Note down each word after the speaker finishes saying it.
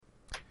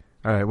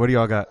All right, what do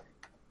y'all got?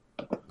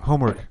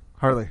 Homework,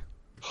 Harley.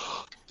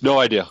 No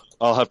idea.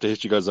 I'll have to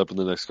hit you guys up in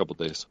the next couple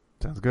days.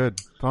 Sounds good.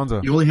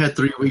 Fonzo. You only had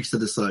 3 weeks to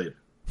decide.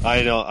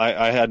 I know.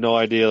 I had no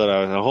idea that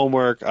I was on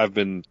homework. I've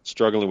been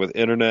struggling with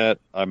internet.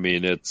 I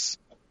mean, it's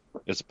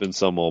been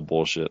some old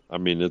bullshit. I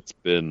mean, it's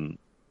been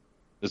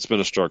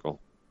a struggle.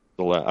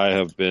 I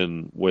have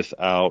been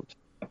without,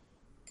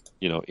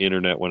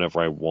 internet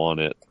whenever I want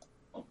it.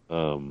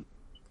 So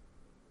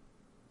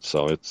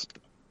it's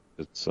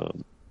All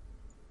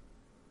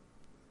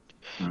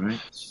right.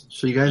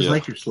 So you guys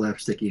like your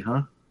slapsticky,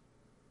 huh?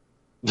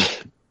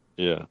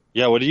 yeah.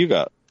 Yeah, what do you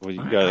got? What,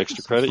 you got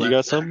extra credit? You got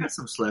I some? got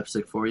some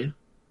slapstick for you.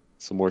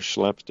 Some more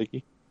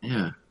slapsticky?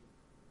 Yeah.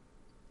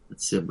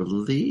 Let's see,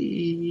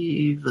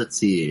 let's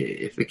see,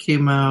 if it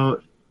came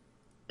out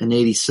in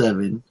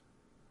 87,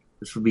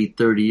 this would be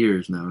 30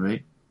 years now,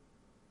 right?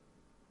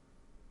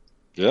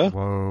 Yeah.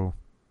 Whoa.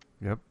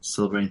 Yep.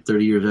 Celebrating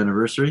 30 years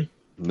anniversary.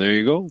 There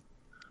you go.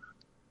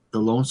 The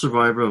lone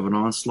survivor of an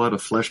onslaught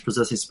of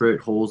flesh-possessing spirit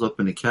holes up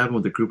in a cabin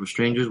with a group of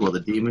strangers while the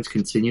demons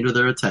continue to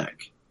their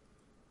attack.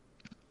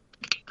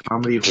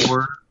 Comedy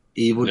horror,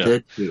 Evil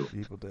Dead 2.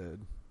 Evil Dead.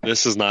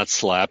 This is not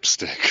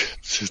slapstick.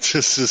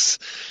 This is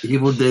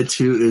Evil Dead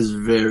 2 is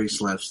very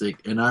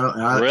slapstick, and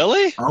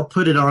really. I'll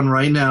put it on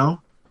right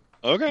now.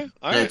 Okay,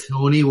 all that right.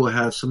 Tony will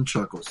have some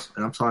chuckles,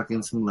 and I'm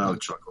talking some loud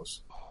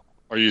chuckles.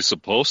 Are you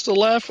supposed to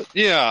laugh?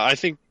 Yeah, I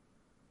think.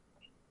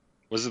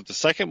 Was it the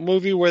second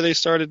movie where they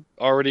started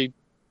already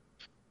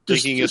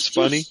thinking it's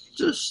funny?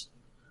 Just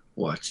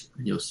watch,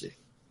 and you'll see.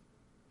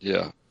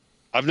 Yeah,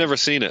 I've never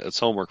seen it. It's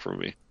homework for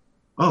me.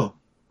 Oh,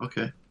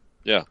 okay.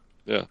 Yeah.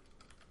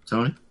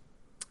 Tony?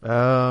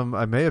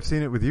 I may have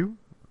seen it with you.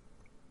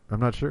 I'm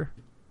not sure.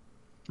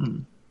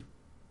 Hmm.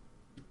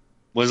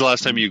 When's the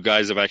last time you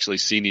guys have actually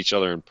seen each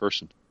other in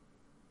person?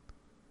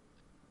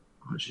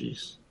 Oh,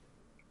 jeez.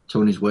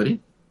 Tony's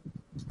wedding?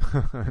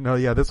 No,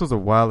 yeah, this was a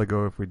while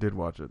ago if we did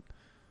watch it.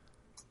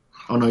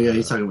 Oh, no, yeah,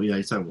 he's talking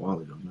a while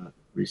ago, not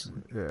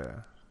recently. Yeah.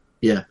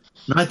 Yeah.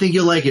 No, I think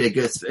you'll like it.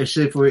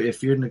 Especially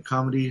if you're in a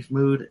comedy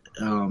mood.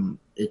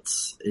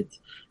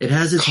 It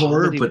has its Comedy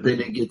horror, but then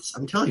mood. it gets,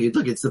 I'm telling you,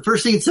 look, it's the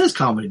first thing it says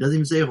comedy. It doesn't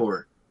even say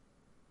horror.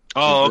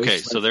 Oh, It's very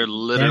okay. So slight. they're Sam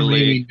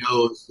literally. Raimi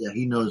knows,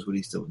 he knows what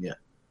he's doing, yeah.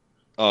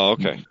 Oh,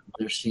 okay.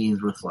 There's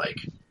scenes with, I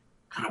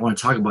don't want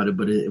to talk about it,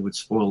 but it would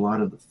spoil a lot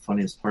of the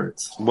funniest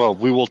parts. Well,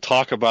 we will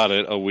talk about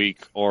it a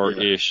week or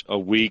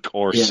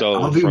so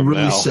I'll be from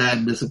really now. sad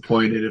and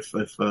disappointed if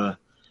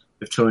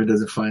Tony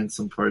doesn't find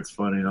some parts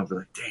funny, and I'll be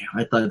like, damn,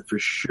 I thought for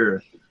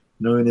sure,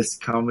 knowing this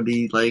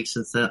comedy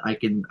since then, I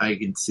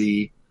can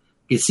see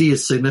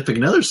his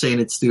significant other saying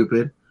it's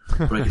stupid,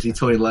 but I can see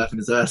Tony laughing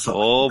his ass off.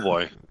 Oh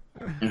boy,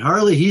 And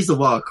Harley, he's the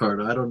wild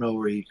card. I don't know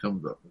where he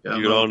comes from.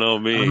 you don't know I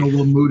me. don't know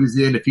what mood he's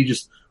in. If he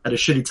just had a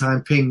shitty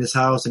time painting this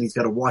house and he's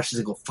got to watch this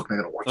and go, fuck, I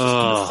got to watch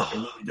this fucking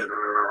movie.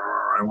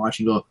 And watch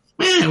and go,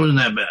 man, it wasn't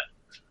that bad.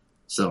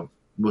 So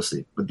we'll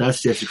see. But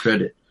that's just a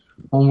credit.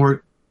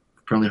 Homework.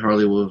 Apparently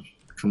Harley will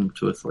come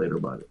to us later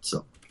about it.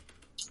 So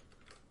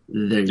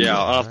there you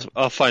go.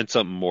 I'll find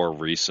something more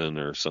recent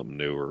or something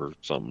newer or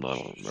something. I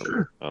don't remember.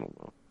 Sure. I don't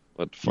know.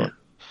 But fuck.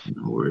 Yeah,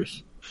 no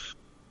worries.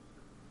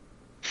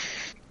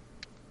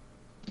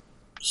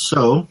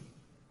 So,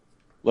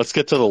 Let's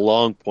get to the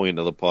long point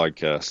of the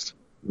podcast.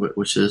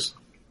 which is,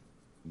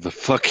 The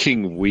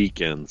fucking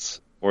weekends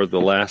or the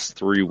last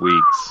 3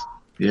 weeks.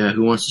 yeah,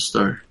 who wants to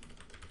start?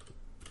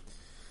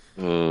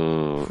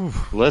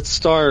 Let's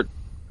start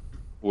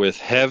with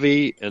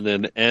heavy and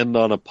then end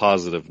on a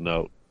positive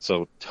note.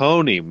 So,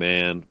 Tony,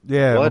 man.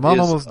 Yeah, my what mom is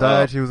almost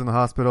died. up? She was in the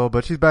hospital,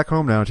 but she's back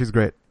home now and she's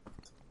great.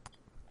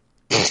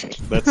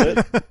 That's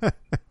it?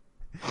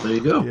 There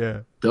you go.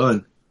 Yeah.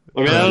 Done. I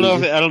mean, I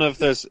don't know if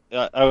there's.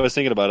 I was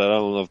thinking about it. I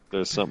don't know if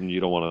there's something you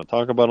don't want to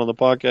talk about on the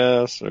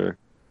podcast or.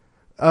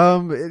 I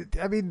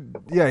mean,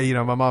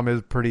 yeah, my mom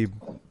is pretty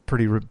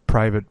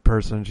private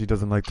person. She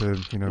doesn't like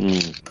to,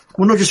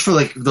 Well, no, just for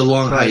the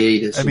long But,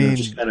 hiatus. I mean,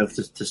 just kind of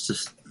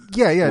just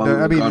Yeah. While No,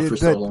 we I were gone mean, for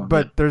so long,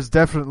 but yeah. there's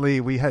definitely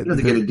we had. you don't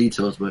have to get into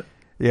details, but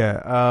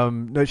Yeah.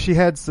 No, she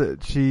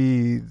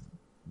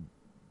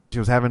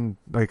was having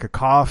a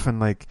cough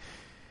and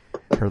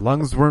her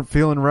lungs weren't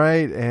feeling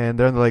right, and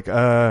they're like,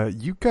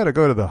 you gotta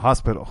go to the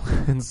hospital.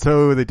 And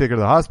so they take her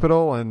to the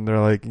hospital, and they're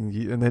like,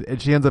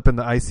 and she ends up in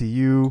the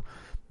ICU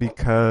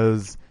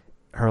because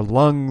her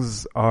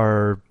lungs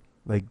are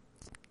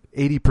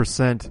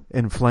 80%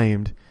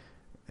 inflamed,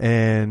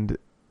 and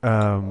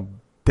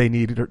they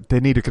need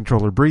to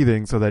control her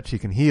breathing so that she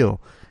can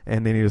heal,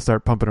 and they need to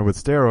start pumping her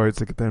with steroids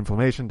to get the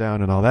inflammation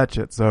down and all that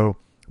shit. So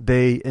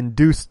they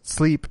induced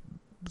sleep,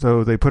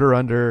 so they put her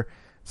under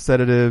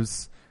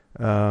sedatives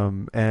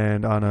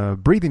and on a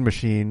breathing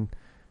machine,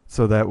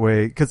 so that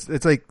way, because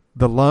it's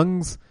the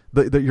lungs,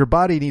 your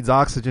body needs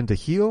oxygen to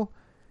heal,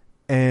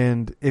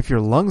 and if your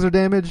lungs are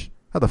damaged,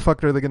 how the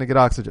fuck are they going to get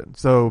oxygen?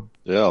 So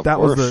Yeah, that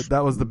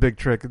was the big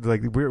trick.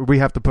 We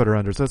have to put her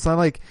under. So it's not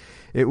like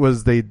it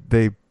was they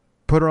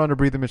put her on a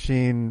breathing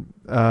machine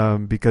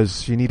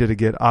because she needed to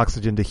get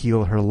oxygen to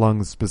heal her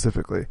lungs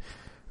specifically.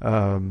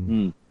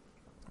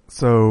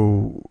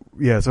 so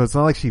it's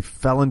not like she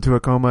fell into a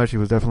coma. She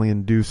was definitely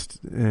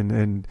induced,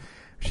 and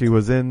she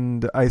was in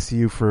the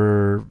ICU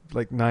for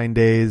like 9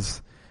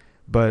 days,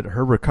 but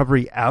her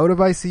recovery out of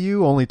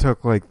ICU only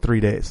took like 3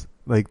 days,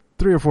 like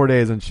 3 or 4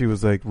 days, and she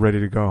was like ready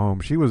to go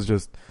home. She was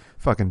just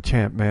fucking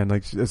champ, man.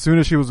 Like as soon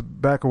as she was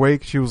back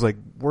awake, she was like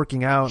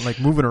working out and like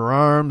moving her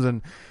arms,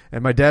 and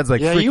my dad's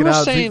like freaking you were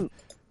out. Saying,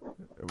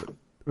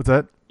 what's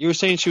that? You were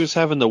saying she was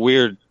having the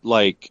weird,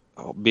 like,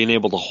 being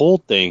able to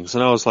hold things,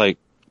 and I was like,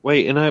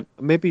 wait, and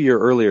maybe your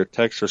earlier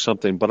text or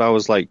something, but I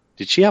was like,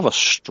 did she have a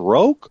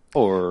stroke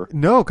or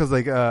no? Because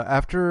like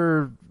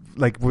after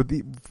like with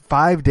the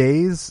 5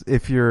 days,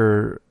 if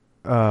you're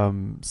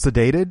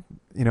sedated,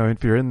 you know,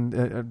 if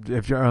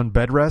you're on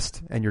bed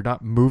rest and you're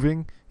not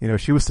moving, you know,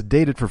 she was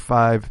sedated for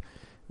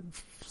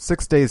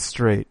 6 days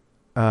straight.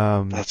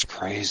 That's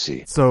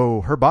crazy.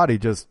 So her body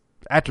just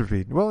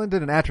atrophied. Well, it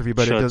didn't atrophy,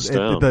 but Shuts it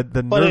down.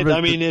 the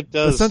nervous, it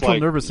does. The central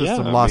like, nervous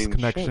system yeah, lost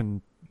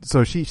connection.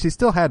 So she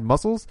still had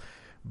muscles,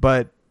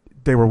 but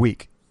they were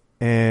weak,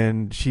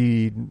 and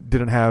she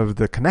didn't have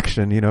the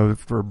connection, you know,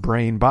 for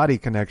brain body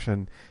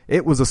connection.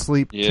 It was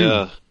asleep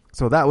too.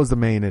 So that was the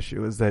main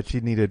issue, is that she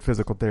needed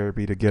physical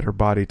therapy to get her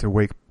body to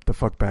wake the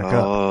fuck back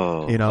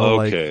up. You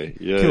know, okay. like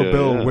Kill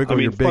Bill,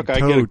 wiggle your big toe I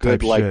get a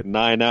good type like shit.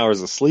 9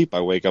 hours of sleep.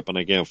 I wake up and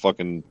I can't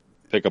fucking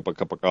pick up a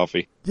cup of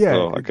coffee. Yeah,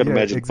 so I could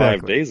imagine exactly.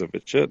 5 days of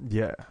it. Shit.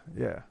 Yeah.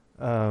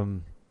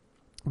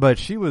 But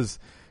she was,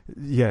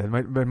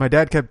 my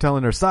dad kept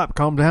telling her, stop,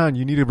 calm down,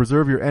 you need to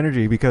preserve your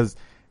energy, because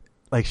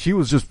like she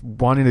was just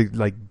wanting to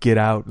like get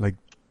out, like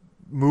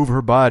move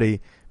her body,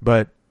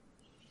 but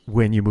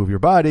when you move your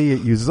body,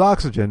 it uses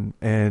oxygen,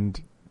 and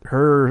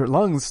her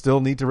lungs still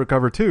need to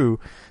recover too.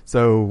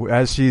 So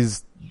as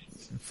she's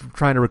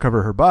trying to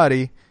recover her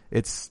body,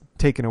 it's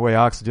taking away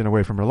oxygen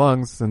away from her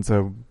lungs, and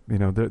so, you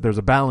know, there's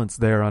a balance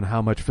there on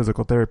how much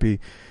physical therapy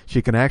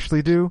she can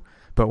actually do.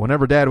 But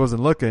whenever Dad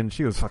wasn't looking,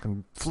 she was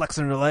fucking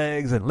flexing her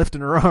legs and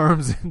lifting her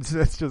arms, and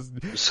it's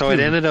just. So it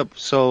ended up.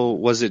 So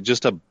was it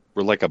just a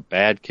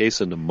bad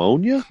case of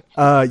pneumonia?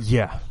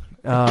 Yeah.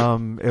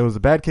 It was a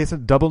bad case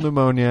of double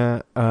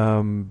pneumonia.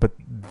 But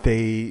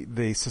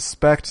they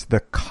suspect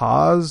the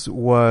cause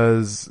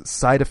was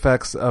side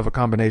effects of a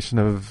combination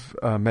of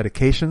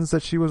medications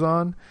that she was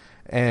on,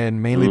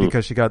 and mainly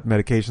because she got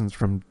medications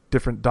from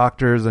different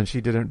doctors, and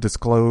she didn't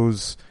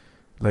disclose,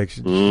 like,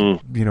 she,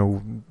 you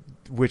know,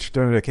 which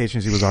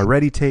medications she was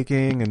already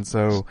taking, and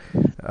so,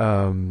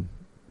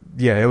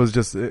 it was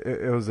just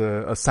it was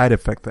a side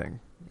effect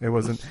thing. It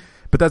wasn't,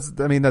 but that's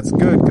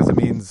good, because it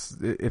means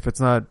if it's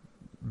not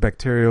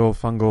bacterial,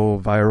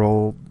 fungal,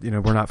 viral, you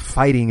know, we're not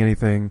fighting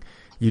anything.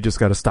 You just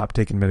got to stop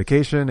taking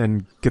medication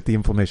and get the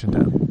inflammation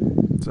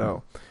down.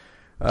 So,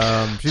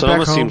 she's so it back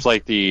almost home. seems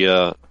like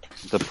the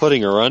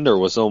putting her under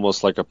was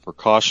almost like a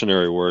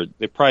precautionary, where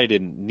they probably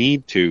didn't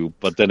need to,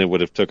 but then it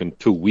would have taken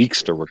 2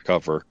 weeks to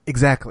recover.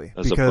 Exactly.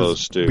 As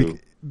opposed to.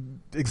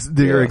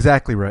 You're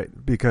exactly right,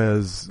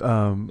 because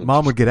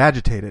Mom would get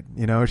agitated.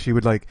 You know, she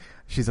would, like,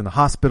 she's in the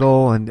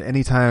hospital, and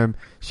anytime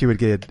she would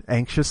get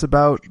anxious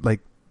about, like,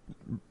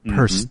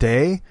 her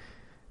stay,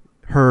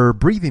 her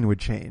breathing would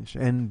change,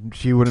 and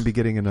she wouldn't be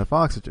getting enough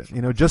oxygen.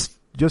 You know, just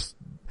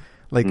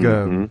like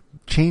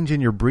change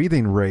in your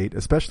breathing rate,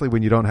 especially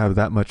when you don't have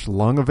that much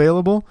lung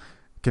available,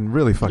 can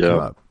really fuck you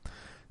up.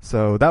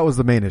 So that was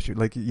the main issue.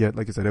 Like you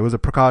said, it was a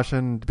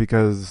precaution,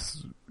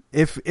 because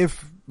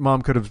if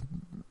Mom could have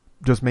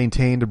just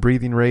maintained a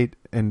breathing rate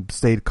and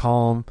stayed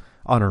calm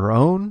on her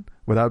own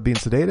without being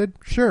sedated,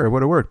 sure, it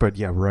would have worked. But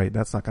yeah, right,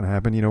 that's not going to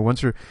happen. You know,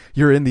 once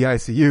you're in the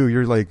ICU,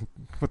 you're like,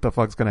 what the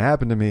fuck's going to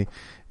happen to me?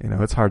 You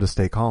know, it's hard to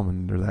stay calm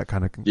under that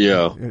kind of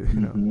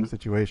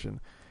situation.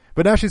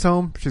 But now she's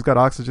home. She's got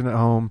oxygen at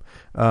home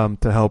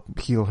to help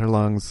heal her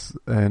lungs,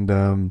 and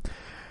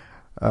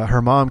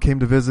her mom came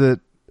to visit,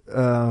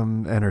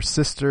 and her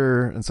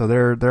sister, and so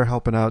they're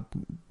helping out,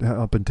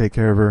 helping take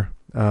care of her.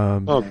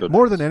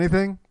 More than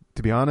anything,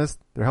 to be honest,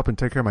 they're helping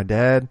take care of my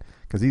dad,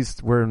 because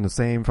he's wearing the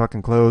same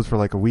fucking clothes for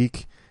like a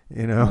week.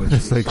 You know,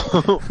 it's like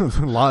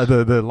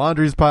the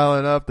laundry's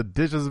piling up, the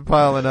dishes are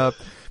piling up.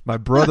 My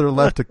brother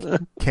left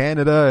to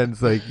Canada, and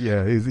it's like,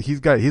 yeah,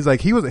 he was like,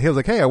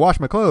 hey, I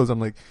washed my clothes. I'm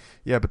like,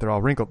 yeah, but they're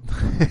all wrinkled.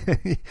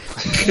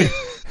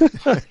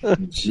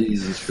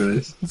 Jesus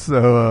Christ.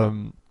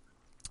 So,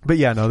 but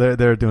yeah, no,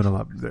 they're doing a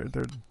lot.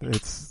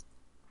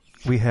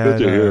 We had. Good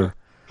to hear.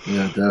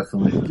 Yeah,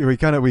 definitely.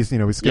 We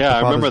skipped. Yeah,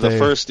 I remember the Day.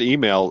 first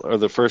email or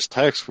the first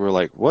text. We were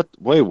like, "What?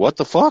 Wait, what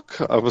the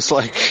fuck?" I was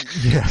like,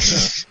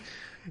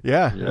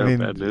 Yeah, I mean,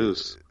 bad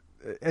news.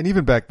 And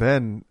even back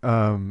then,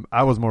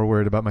 I was more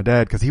worried about my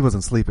dad, because he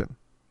wasn't sleeping.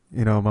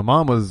 You know, my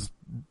mom was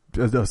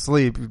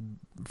asleep,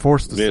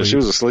 forced to sleep. Yeah, she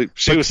was asleep.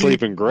 She was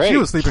sleeping great. She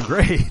was sleeping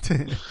great.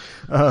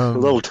 A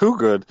little too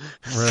good.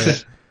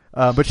 Right.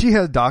 But she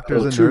had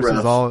doctors and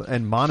nurses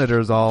and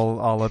monitors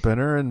all up in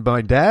her. And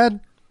my dad,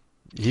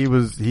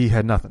 he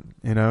had nothing.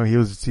 He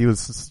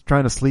was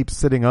trying to sleep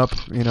sitting up,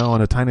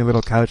 on a tiny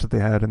little couch that they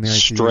had in the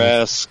ICU.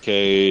 Stress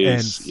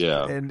case,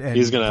 and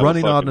he's gonna have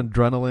running on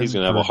adrenaline. He's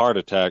gonna have a heart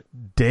attack.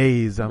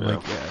 Days. I'm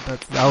like,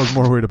 I was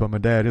more worried about my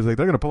dad. He's like,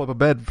 they're gonna pull up a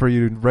bed for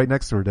you right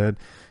next to her, Dad.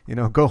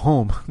 Go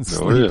home and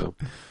sleep. Oh,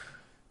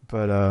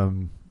 yeah.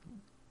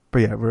 But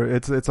yeah,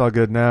 it's all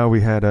good now.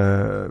 We had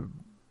a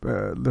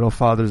little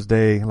Father's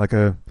Day, like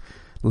a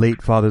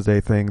late Father's Day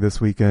thing this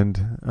weekend.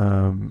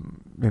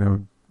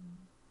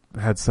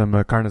 Had some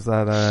carne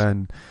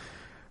asada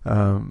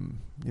and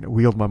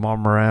wheeled my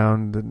mom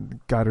around and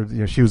got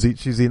her. She's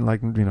eating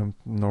like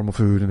normal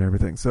food and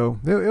everything. So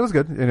it was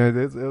good.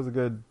 It was a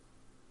good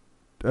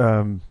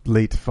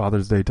late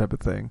Father's Day type of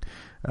thing.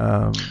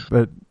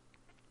 But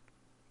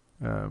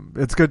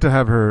it's good to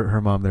have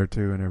her mom there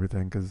too and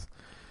everything because.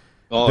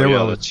 Oh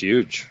yeah, that's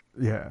huge.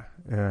 Yeah.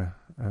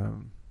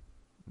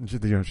 She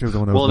was the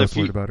one that was most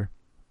worried about her.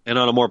 And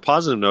on a more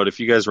positive note, if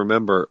you guys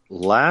remember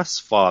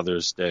last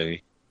Father's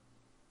Day,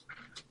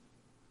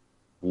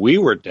 we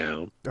were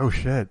down. Oh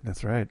shit,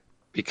 that's right.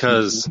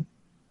 Because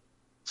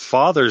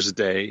Father's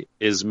Day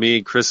is me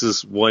and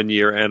Chris's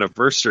 1-year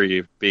anniversary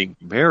of being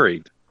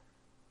married.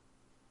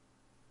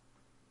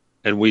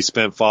 And we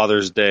spent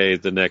Father's Day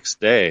the next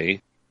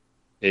day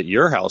at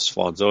your house,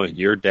 Fonzo, and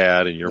your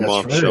dad and your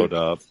mom showed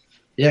up.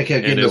 Yeah, I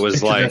kept getting those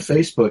pictures on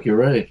Facebook. You're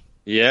right.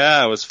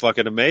 Yeah, it was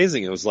fucking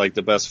amazing. It was like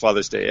the best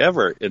Father's Day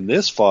ever. And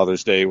this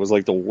Father's Day was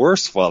like the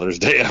worst Father's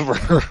Day ever.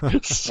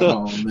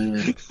 Oh,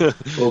 man.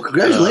 Well,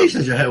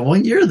 congratulations. You had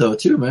 1 year, though,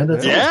 too, man.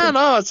 That's awesome.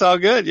 No, it's all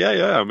good.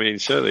 Yeah. I mean,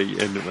 shit.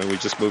 And we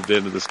just moved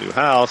into this new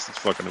house. It's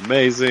fucking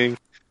amazing.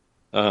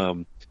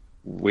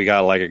 We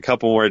got like a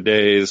couple more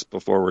days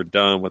before we're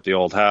done with the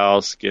old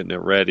house, getting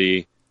it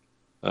ready.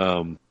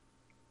 Ironically,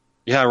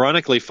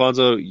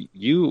 Fonzo,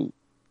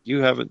 you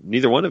haven't,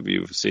 neither one of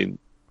you have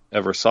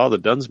ever saw the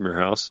Dunsmuir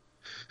house.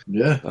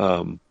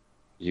 Yeah.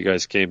 You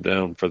guys came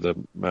down for the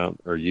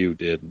Mount, or you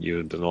did, you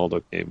and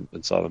Donaldo came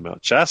and saw the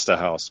Mount Shasta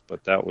house,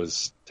 but that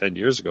was 10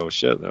 years ago.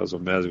 Shit, that was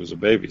when Mazzy was a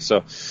baby.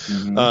 So,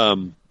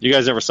 you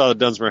guys never saw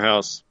the Dunsmuir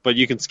house, but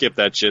you can skip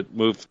that shit.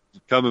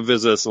 Come and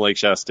visit us in Lake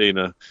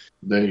Shastina.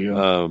 There you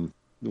go.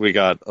 We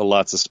got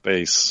lots of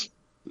space.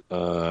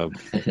 Spare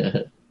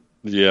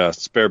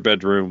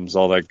bedrooms,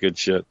 all that good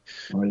shit.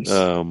 Nice.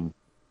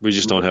 We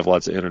just don't have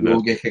lots of internet. You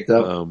won't get kicked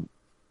out?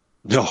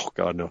 No,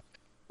 God, no.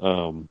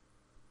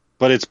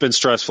 But it's been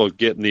stressful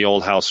getting the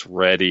old house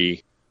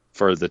ready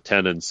for the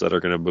tenants that are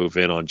going to move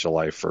in on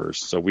July 1st.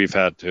 So we've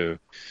had to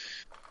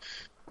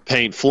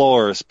paint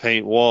floors,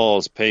 paint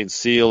walls, paint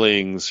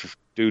ceilings,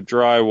 do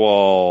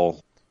drywall,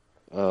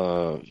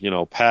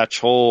 patch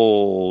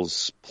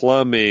holes,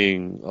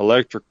 plumbing,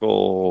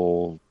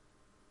 electrical.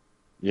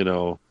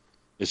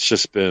 It's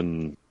just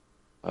been.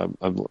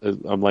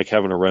 I'm like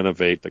having to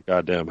renovate the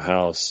goddamn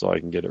house so I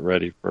can get it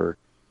ready for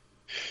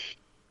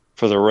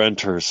the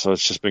renters. So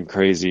it's just been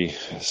crazy,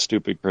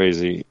 stupid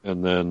crazy.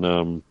 And then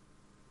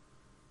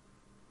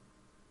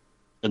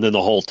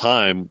the whole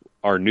time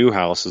our new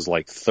house is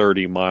like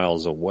 30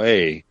 miles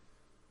away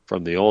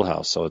from the old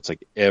house. So it's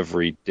like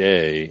every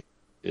day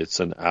it's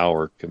an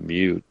hour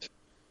commute.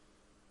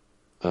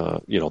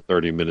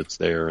 30 minutes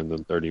there and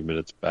then 30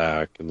 minutes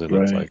back. And then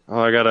It's like,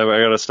 I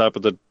gotta stop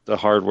at the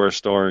hardware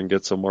store and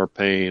get some more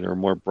paint or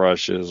more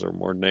brushes or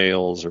more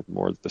nails or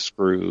more the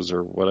screws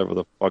or whatever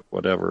the fuck,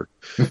 whatever.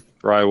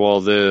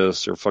 Drywall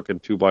this or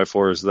fucking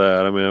 2x4s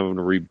that. I mean, I'm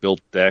gonna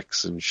rebuild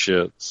decks and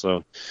shit.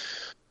 So,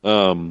 I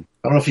don't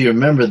know if you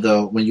remember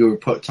though, when you were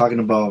talking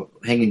about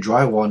hanging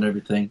drywall and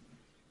everything.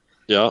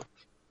 Yeah.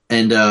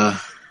 And,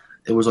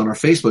 it was on our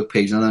Facebook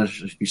page. I don't know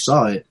if you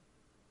saw it.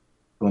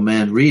 Well,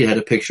 man, Reed had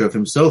a picture of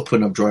himself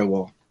putting up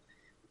drywall.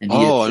 And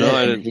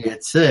he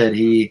had said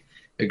he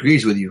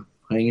agrees with you.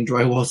 Hanging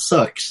drywall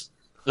sucks.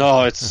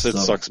 No, it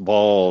sucks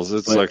balls.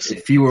 It sucks.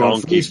 If you were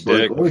on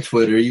Facebook or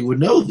Twitter, you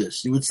would know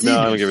this. You would see this.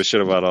 I don't give a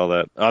shit about all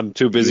that. I'm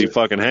too busy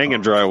fucking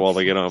hanging drywall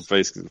to get on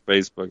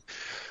Facebook.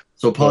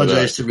 So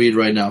apologize to Reed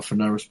right now for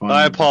not responding.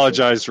 I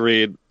apologize,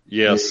 Reed.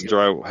 Yes,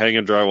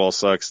 hanging drywall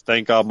sucks.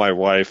 Thank God my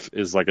wife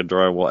is like a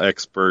drywall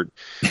expert.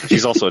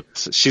 She's also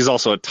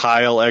a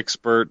tile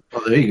expert.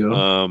 Oh, there you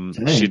go.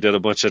 She did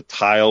a bunch of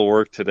tile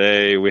work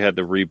today. We had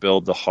to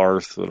rebuild the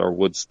hearth that our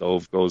wood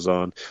stove goes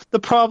on. The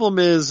problem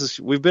is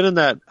we've been in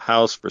that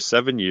house for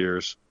 7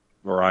 years,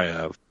 or I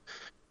have,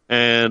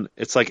 and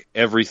it's like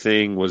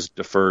everything was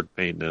deferred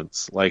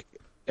maintenance. Like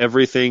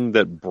everything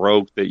that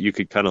broke that you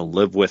could kind of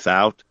live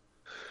without,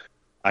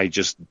 I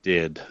just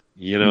did.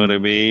 You know what I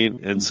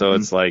mean? And so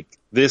it's like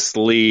this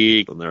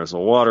leak and there's a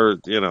water,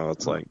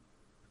 it's like,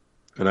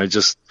 and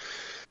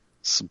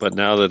but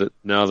now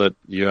that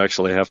you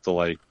actually have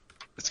to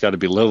it's got to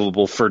be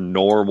livable for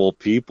normal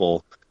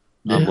people.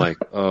 Yeah. I'm like,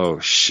 oh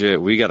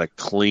shit, we got to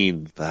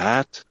clean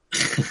that.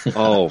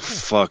 Oh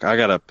fuck, I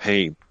got to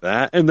paint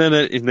that. And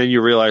then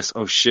you realize,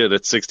 oh shit,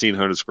 it's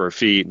 1,600 square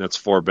feet and it's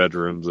 4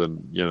 bedrooms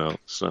and,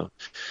 so.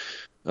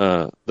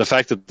 The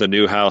fact that the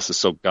new house is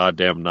so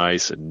goddamn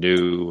nice and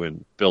new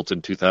and built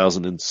in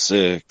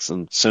 2006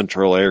 and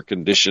central air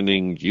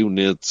conditioning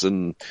units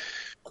and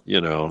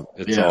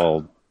it's Yeah.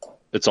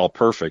 all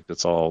perfect.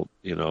 It's all,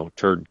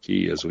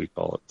 turnkey as we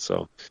call it.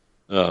 So,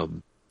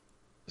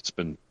 it's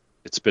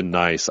been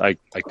nice. I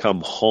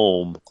come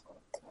home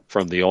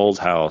from the old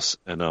house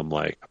and I'm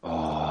like,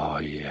 oh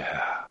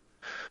yeah.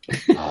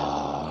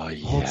 Oh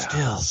yeah. Hold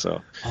still.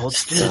 So Hold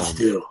Sit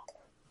still.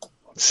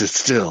 sit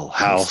still,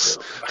 house.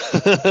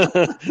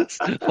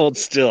 Hold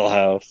still,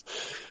 house.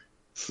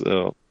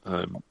 So,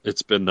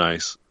 it's been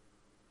nice.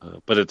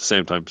 But at the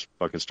same time, it's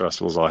fucking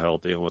stressful as all hell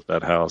dealing with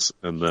that house.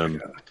 And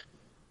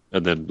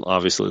then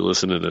obviously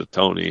listening to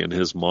Tony and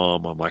his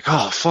mom, I'm like,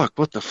 oh fuck,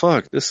 what the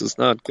fuck? This is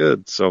not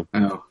good. So I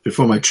know.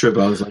 Before my trip,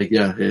 I was like,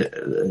 I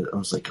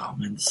was like, oh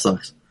man, this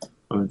sucks.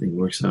 Everything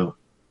works out.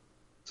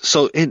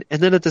 and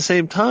then at the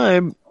same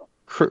time,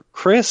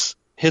 Chris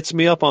hits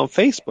me up on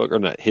Facebook, or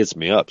not hits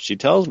me up. She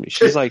tells me,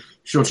 she's like,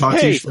 She don't talk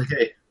to you. She's like,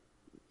 hey,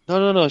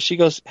 no. She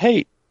goes,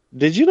 hey,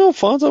 did you know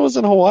Fonzo was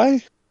in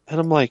Hawaii? And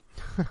I'm like,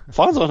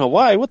 Fonzo in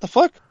Hawaii? What the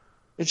fuck?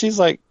 And she's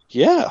like,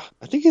 yeah,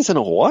 I think he's in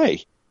Hawaii.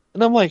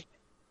 And I'm like,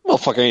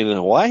 motherfucker ain't in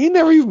Hawaii. He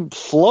never even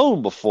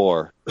flown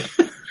before.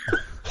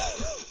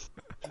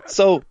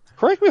 So,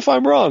 correct me if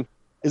I'm wrong.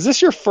 Is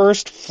this your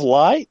first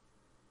flight?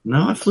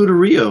 no, I flew to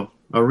Reno.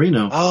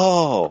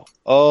 Oh.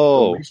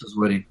 Lisa's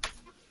wedding.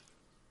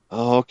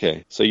 Oh,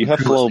 okay. So you have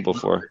flown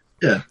before.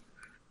 Yeah.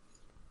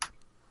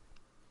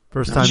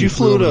 First time You you flew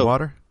flew over to- the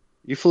water?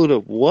 You flew to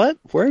what?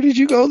 Where did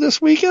you go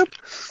this weekend?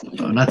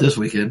 Not this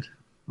weekend.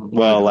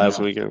 Well, last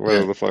weekend.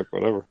 Whatever the fuck,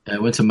 whatever. I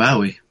went to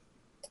Maui.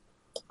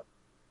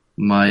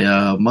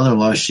 My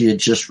mother-in-law, she had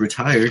just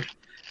retired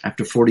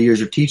after 40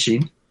 years of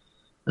teaching.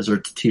 As our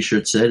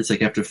T-shirt said, it's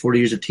like after 40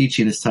 years of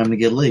teaching, it's time to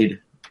get laid.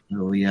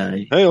 Oh yeah,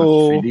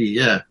 Hey-o. 3D,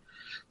 yeah.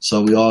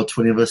 So we all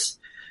 20 of us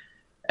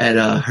at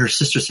her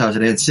sister's house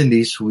at Aunt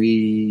Cindy's.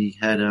 We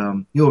had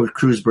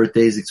cruise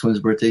birthdays, the twins'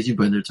 birthdays. You've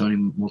been there, Tony,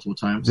 multiple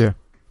times. Yeah.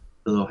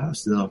 The little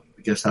house, the little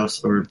guest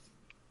house, or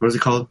what is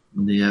it called?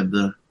 When they have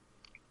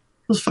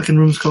those fucking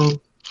rooms called.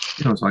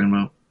 You know what I'm talking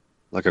about?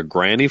 Like a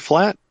granny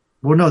flat?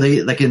 Well, no,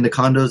 they like in the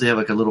condos they have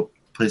like a little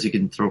place you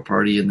can throw a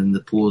party, and then the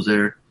pool's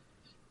there.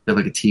 They have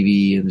like a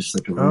TV and there's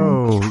like a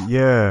room. Oh,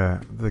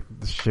 yeah. The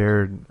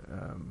shared.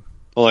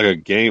 Oh, like a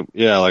game.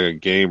 Yeah, like a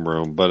game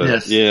room. But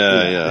Yes.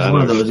 yeah. It's I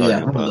one know of what those. you're Yeah,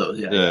 talking one of about. those.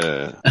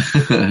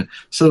 Yeah. Yeah.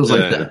 So it was Yeah.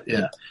 like that.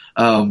 Yeah.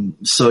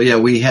 So yeah,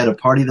 we had a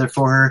party there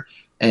for her,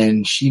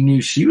 and she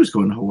knew she was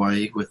going to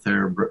Hawaii with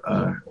her,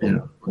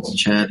 with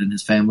Chad and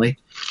his family,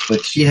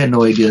 but she had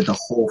no idea that the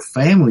whole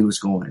family was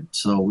going.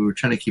 So we were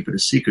trying to keep it a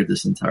secret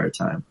this entire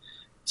time,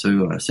 so we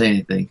didn't want to say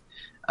anything.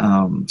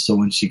 So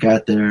when she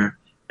got there,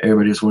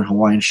 everybody was wearing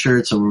Hawaiian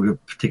shirts, so we were going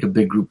to take a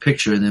big group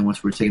picture. And then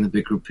once we were taking the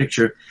big group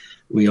picture,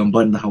 we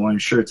unbuttoned the Hawaiian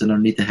shirts, and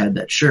underneath it had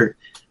that shirt.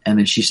 And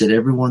then she said,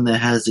 everyone that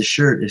has this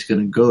shirt is going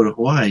to go to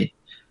Hawaii.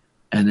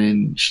 And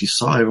then she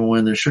saw everyone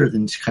in their shirt,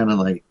 and she kind of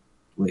like,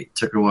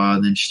 took her a while,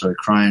 and then she started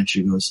crying.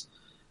 Then when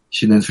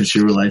she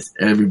realized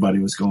everybody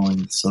was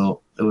going. So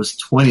it was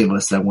 20 of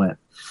us that went.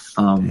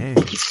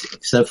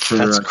 Except for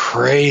That's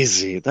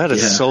crazy. That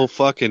is so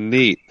fucking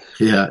neat.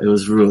 Yeah, it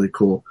was really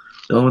cool.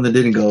 The only one that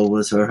didn't go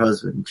was her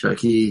husband, Chuck.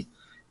 He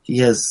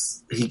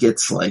gets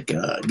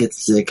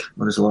sick.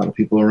 There's a lot of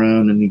people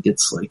around, and he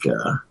gets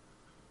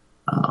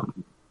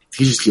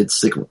he just gets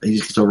sick. He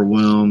just gets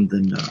overwhelmed,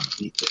 and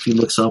if he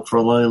looks up for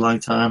a long, long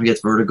time, he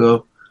gets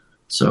vertigo.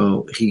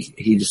 So he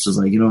just was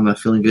like, I'm not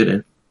feeling good,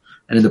 and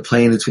in the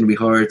plane it's going to be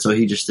hard. So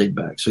he just stayed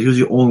back. So he was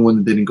the only one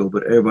that didn't go,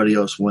 but everybody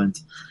else went.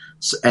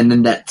 So, and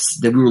then then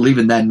we were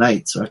leaving that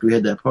night. So after we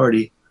had that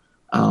party,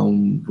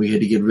 we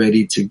had to get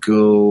ready to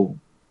go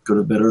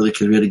to bed early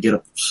because we had to get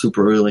up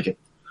super early. I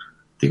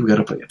think we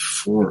got up at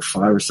 4 or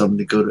 5 or something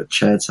to go to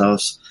Chad's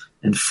house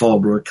in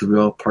Fallbrook because we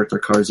all parked our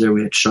cars there.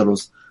 We had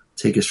shuttles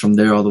take us from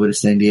there all the way to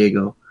San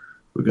Diego.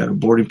 We got a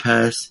boarding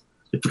pass.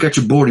 If you got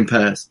your boarding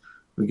pass,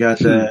 we got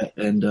that,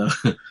 and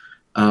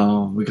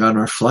we got on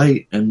our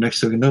flight. And next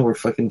thing we know, we're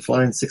fucking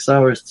flying 6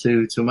 hours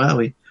to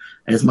Maui.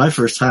 And it's my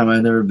first time.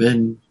 I've never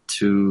been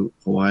to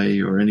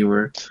Hawaii or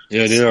anywhere.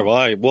 Yeah, neither have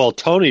I. Well,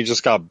 Tony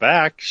just got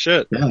back.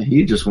 Shit. Yeah,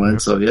 he just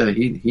went. So yeah,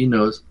 he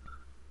knows.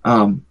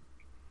 And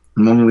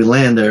when we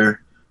land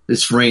there,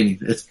 it's raining.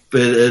 It's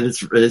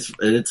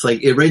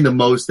like it rained the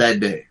most that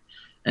day,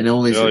 and it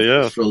only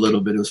for a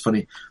little bit. It was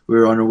funny. We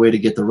were on our way to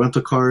get the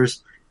rental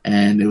cars,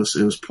 and it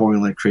was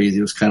pouring like crazy.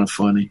 It was kind of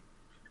funny.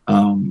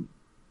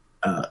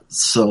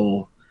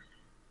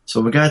 So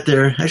we got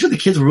there. Actually, the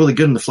kids were really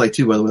good on the flight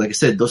too. By the way, like I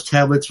said, those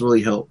tablets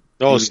really help.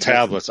 Those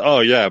tablets. Oh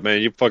yeah,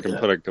 man. You fucking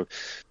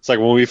it's like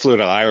when we flew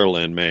to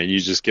Ireland, man. You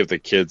just give the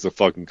kids a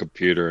fucking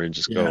computer and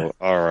just go,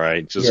 all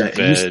right, just veg.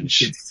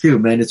 Kids too,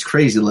 man. It's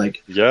crazy.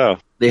 Like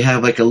they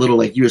have like a little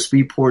like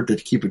USB port to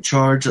keep it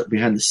charged up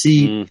behind the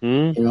seat.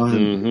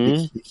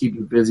 They keep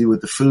you busy with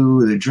the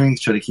food, the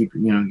drinks, try to keep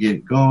get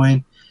it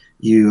going.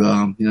 You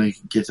can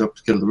get up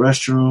to go to the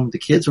restroom. The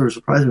kids were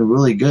surprisingly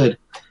really good.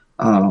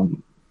 I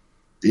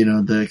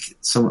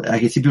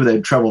can see people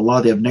that travel a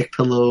lot. They have neck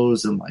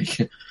pillows and like.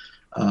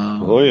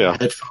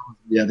 Headphones.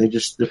 Yeah,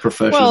 they're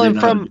professionals. Well, and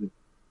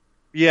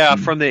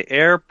from the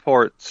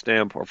airport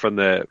standpoint, from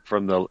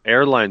the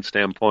airline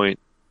standpoint,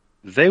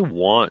 they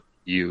want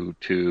you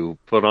to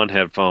put on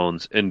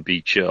headphones and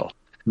be chill.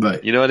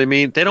 Right. You know what I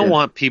mean? They don't Yeah.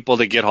 want people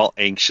to get all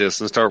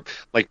anxious and start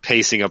like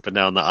pacing up and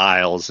down the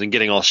aisles and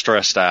getting all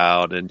stressed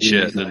out and Yeah,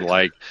 shit. exactly. And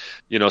like,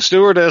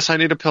 stewardess, I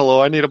need a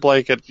pillow, I need a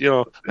blanket, I need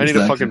a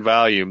Exactly. fucking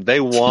Valium. They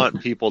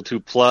want people to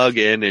plug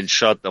in and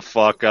shut the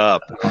fuck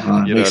up. You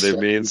know Makes what I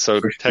mean? sense,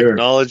 So for sure.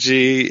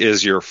 technology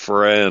is your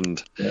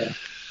friend. Yeah.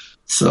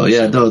 So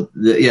yeah, no,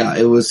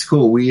 it was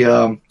cool. We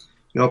all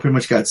pretty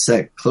much got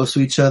set close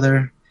to each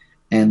other,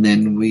 and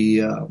then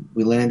we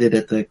landed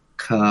at the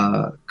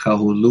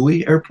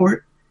Kahului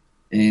Airport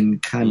in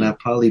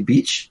Kaanapali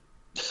Beach.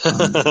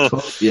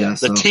 Yeah,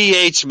 so The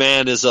TH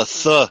man is a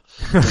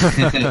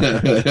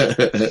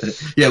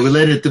yeah, we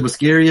landed at the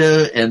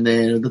Muscaria, and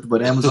then looked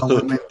about Amazon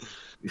women,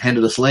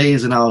 handed us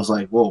slaves, and I was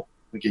like, whoa,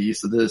 we get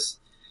used to this.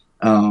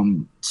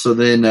 So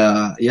then,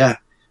 yeah,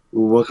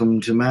 we were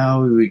welcome to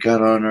Maui. We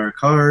got on our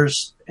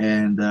cars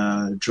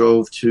and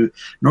drove to.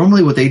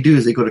 Normally, what they do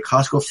is they go to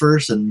Costco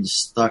first and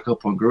stock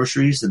up on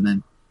groceries, and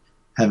then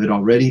have it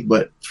all ready.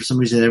 But for some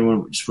reason,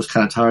 everyone just was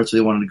kind of tired, so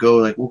they wanted to go.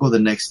 Like, we'll go the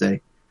next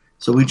day.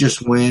 So we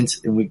just went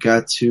and we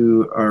got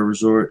to our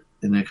resort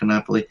in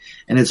Kaanapali,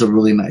 and it's a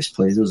really nice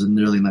place. It was a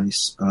really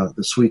nice.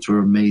 The suites were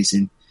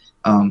amazing.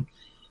 Right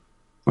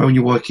when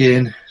you walk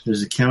in,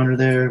 there's a counter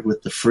there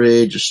with the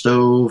fridge, a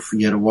stove.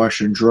 You had a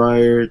washer and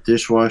dryer,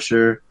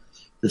 dishwasher.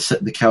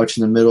 The couch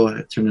in the middle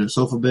had turned into a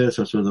sofa bed,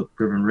 so that's where the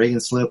Reverend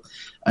Reagan slept.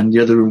 On the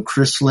other room,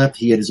 Chris slept.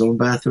 He had his own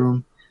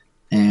bathroom.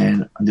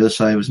 And on the other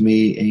side was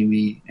me,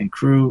 Amy, and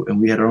crew, and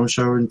we had our own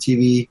shower and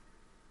TV,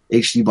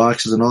 HD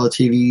boxes and all the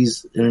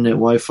TVs, internet,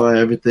 Wi-Fi,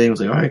 everything. I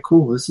was like, all right,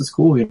 cool. This is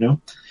cool, We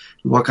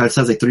walk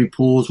outside, like 3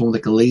 pools, one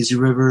with like a lazy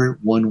river,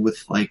 one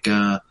with like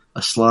a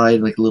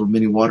slide, like little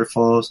mini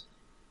waterfalls,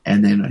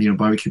 and then,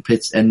 barbecue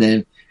pits. And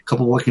then a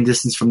couple walking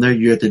distance from there,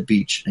 you're at the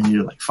beach. And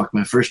you're like, fuck,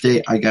 my first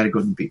day, I got to go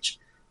to the beach.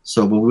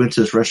 So, but we went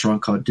to this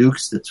restaurant called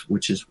Duke's,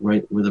 which is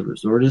right where the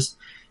resort is.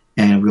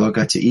 And we all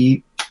got to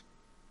eat.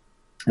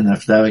 And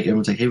after that, like,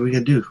 everyone's like, hey, what we got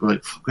to do? We're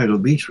like, fuck, we got to go to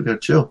the beach. We got to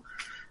chill.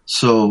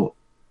 So,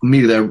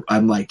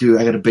 I'm like, dude,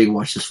 I got to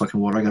Baywatch this fucking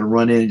water. I got to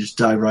run in and just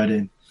dive right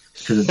in.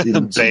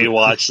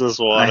 Baywatch this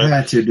water. I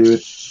had to,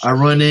 dude. I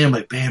run in, I'm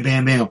like, bam,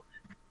 bam, bam.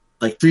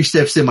 Like 3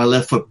 steps in, my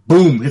left foot,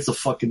 boom, hits a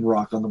fucking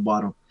rock on the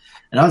bottom.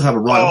 And I was having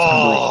a rock.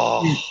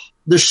 Oh. Like,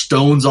 there's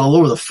stones all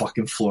over the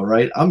fucking floor,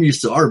 right? I'm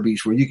used to our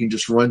beach where you can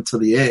just run to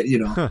the edge,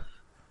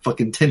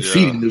 fucking 10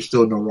 feet and there's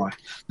still no rock.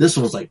 This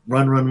one was like,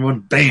 run,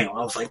 bam. I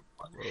was like,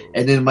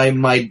 and then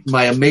my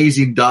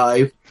amazing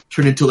dive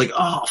turned into like,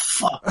 oh,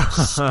 fuck.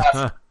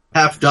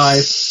 half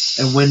dive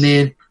and went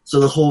in. So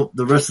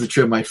the rest of the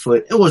trip, my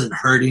foot, it wasn't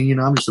hurting,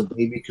 I'm just a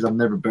baby because I'm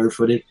never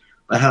barefooted.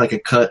 I had like a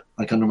cut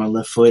like under my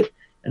left foot.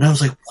 And I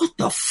was like, what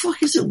the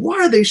fuck is it?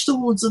 Why are they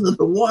stones into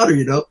the water,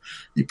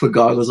 You put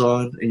goggles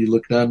on and you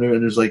look down there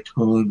and there's like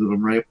tons of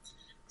them, right?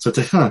 So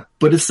it's like,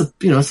 But it's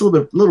it's a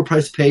little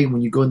price to pay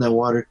when you go in that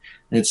water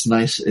and it's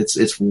nice.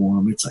 It's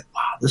warm. It's like,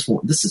 wow, this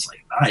is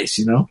like nice,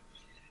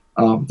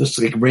 There's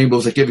like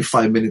rainbows like every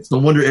 5 minutes. No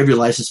wonder every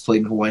license plate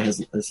in Hawaii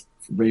has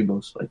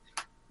rainbows. Like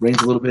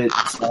rains a little bit, it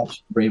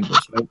stops, rainbows,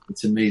 right?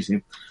 It's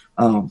amazing.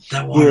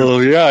 That water.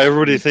 Well, yeah,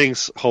 everybody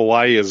thinks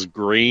Hawaii is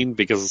green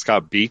because it's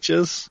got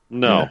beaches.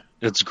 No,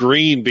 it's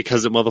green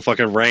because it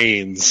motherfucking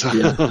rains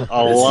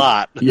a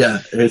lot.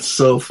 Yeah, it's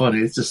so funny.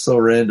 It's just so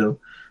random.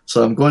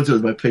 So I'm going through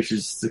my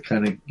pictures to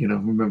kind of,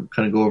 remember,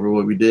 kind of go over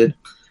what we did.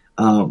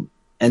 And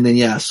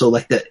then, so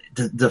like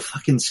the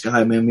fucking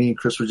sky, man, me and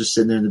Chris were just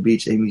sitting there on the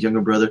beach, Amy's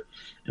younger brother,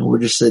 and we're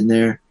just sitting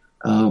there,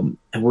 and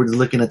we're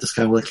looking at the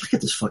sky. We're like, look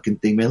at this fucking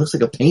thing, man. It looks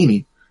like a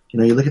painting.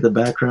 You look at the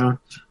background,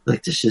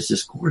 like, this shit's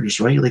just gorgeous,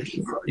 right? You're like,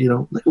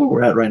 look where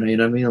we're at right now, you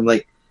know what I mean? I'm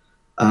like,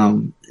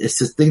 it's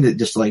this thing that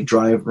just like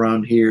drive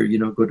around here,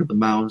 go to the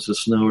mountains, the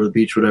snow, or the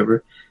beach,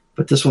 whatever.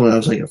 But this one,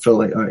 I felt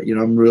like, all right,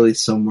 I'm really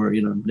somewhere,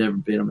 I've never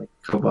been. I'm like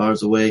a couple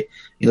hours away.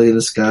 You look at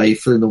the sky, you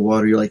feel in the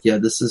water, you're like, yeah,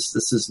 this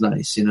is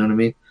nice, you know what I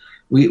mean?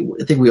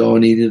 I think we all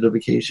needed a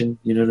vacation,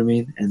 you know what I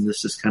mean? And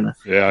this is kind of.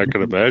 Yeah, I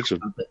can imagine.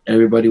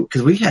 Everybody,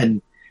 because we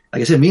hadn't, like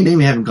I said, me and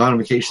Amy haven't gone on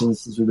vacation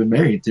since we've been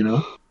married,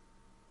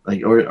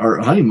 like our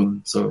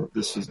honeymoon. So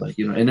this was like,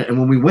 and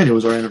when we went, it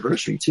was our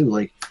anniversary too.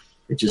 Like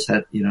it just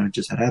had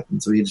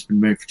happened. So we had just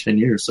been married for 10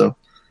 years. So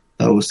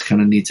that was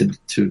kind of neat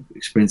to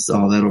experience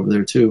all that over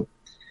there too.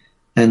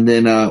 And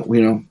then,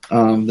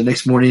 the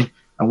next morning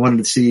I wanted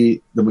to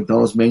see the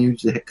McDonald's menu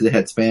because they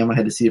had Spam. I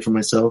had to see it for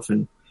myself.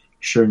 And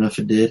sure enough,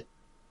 it did.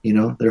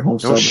 Their home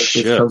style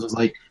breakfast comes with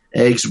like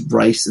eggs,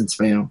 rice, and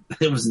Spam.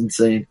 It was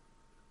insane.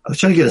 I was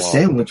trying to get a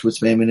sandwich with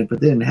Spam in it,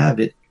 but they didn't have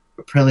it.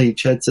 Apparently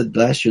Chad said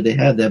last year they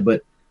had that,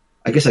 but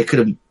I guess I could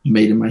have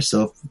made it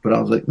myself, but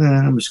I was like, nah,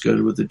 I'm just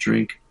good with the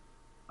drink.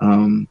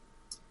 And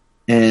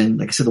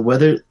like I said, the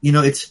weather,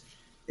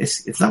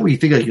 it's not what you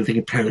think. Like you're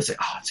thinking paradise, like,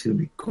 oh, it's going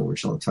to be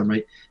gorgeous all the time,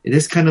 right? It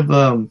is kind of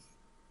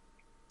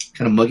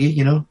muggy,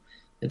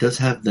 It does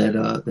have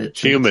that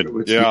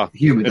humid, yeah.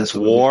 Humid. It's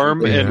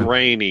warm and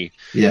rainy.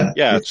 Yeah.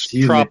 Yeah, it's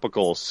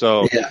tropical.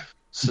 So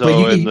So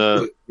but in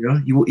the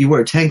you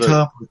wear a tank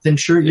top, a thin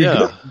shirt, you're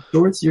good.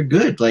 Shorts, you're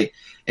good. Like,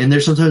 and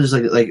there's sometimes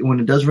it's like when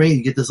it does rain,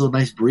 you get this little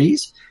nice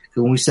breeze.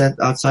 Because when we sat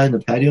outside in the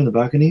patio in the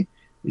balcony,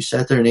 we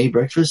sat there and ate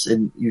breakfast,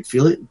 and you'd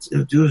feel it.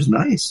 It was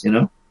nice,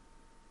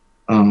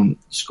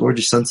 Just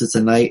gorgeous sunsets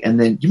at night, and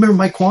then you remember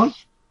Mike Kwan,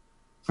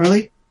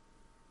 Harley?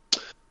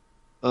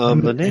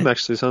 The name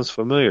actually sounds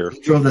familiar. He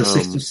drove the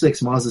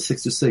 626 Mazda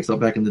 626 out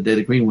back in the day,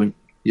 the green one.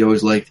 He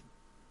always liked.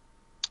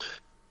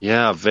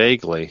 Yeah,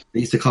 vaguely.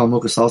 They used to call him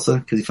Mocha Salsa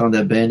because he found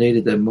that Band-Aid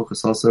at that Mocha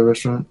Salsa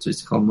restaurant, so he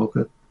used to call him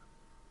Mocha.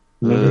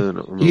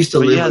 He used to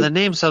live. Yeah, the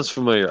name sounds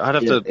familiar. I'd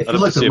have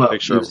to see a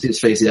picture of him. See his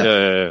face.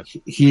 Yeah.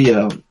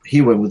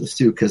 He went with us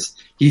too because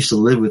he used to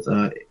live with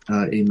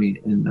Amy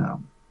and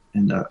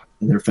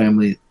their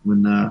family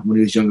when he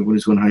was younger, when he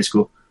was going to high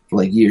school for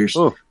like years.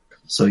 Oh.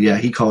 So yeah,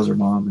 he calls her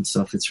mom and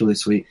stuff. It's really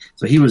sweet.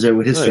 So he was there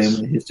with his Nice.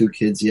 family, his 2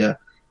 kids,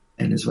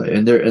 and his wife,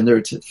 and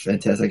they're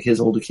fantastic. Like his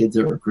older kids,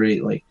 they were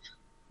great. Like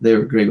they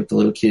were great with the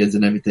little kids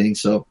and everything.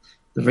 So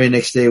the very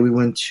next day, we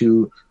went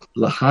to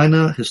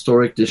Lahaina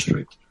Historic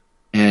District,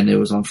 and it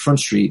was on Front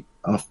Street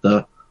off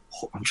the.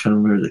 I'm trying to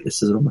remember. It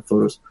says it on my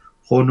photos.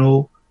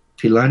 Hono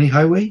Pilani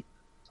Highway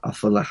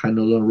off of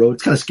Lahaina Little Road.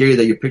 It's kind of scary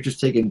that your picture's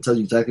taken and tells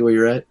you exactly where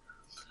you're at.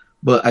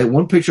 But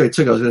one picture I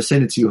took, I was going to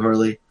send it to you,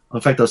 Harley. In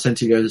fact, I'll send it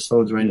to you guys'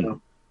 phones right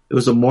now. It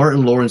was a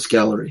Martin Lawrence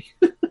gallery.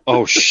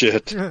 Oh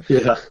shit!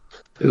 Yeah,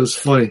 it was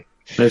funny.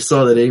 And I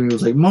saw that Amy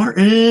was like,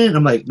 Martin.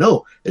 I'm like,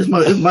 no, it's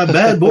my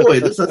bad boy.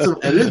 It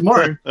is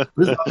Martin.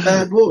 This is my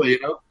bad boy.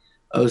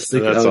 I was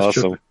thinking, That's I was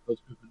awesome. tripping. I was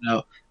tripping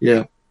out.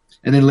 Yeah,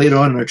 and then later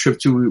on in our trip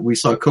too, we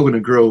saw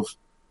Coconut Grove.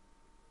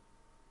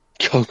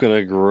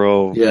 Coconut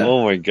Grove. Yeah.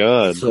 Oh my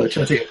god. So I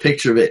tried to take a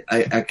picture of it.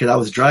 Because I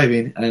was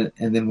driving, and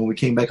then when we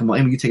came back, I'm like,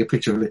 Amy, you take a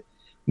picture of it.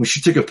 When she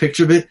took a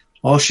picture of it,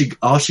 all she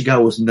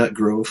got was Nut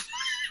Grove.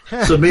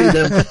 So it made it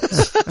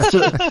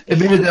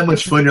that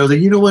much funnier. I was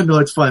like, you know what? No,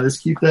 it's fine. Let's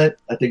keep that.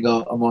 I think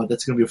I'm on.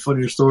 That's going to be a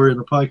funnier story in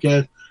the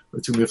podcast.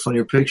 It's going to be a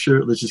funnier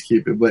picture. Let's just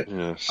keep it. But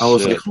I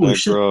was like, holy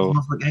shit. I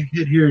was like, I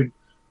get here and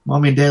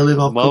Mommy and Dad live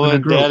off Mama Coconut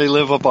and Grove. Daddy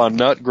live up on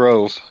Nut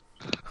Grove.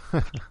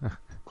 The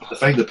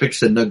fact the picture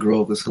said Nut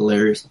Grove was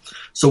hilarious.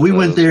 So we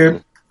went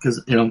there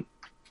because,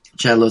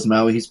 Chad loves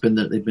Maui. He's been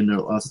there. They've been there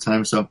lots of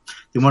times. So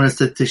they wanted us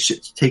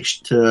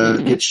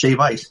to get shave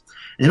ice.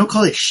 And they don't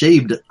call it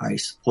shaved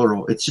ice,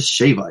 plural. It's just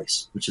shave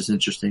ice, which is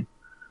interesting.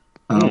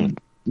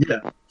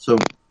 Yeah. So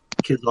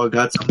kids all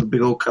got some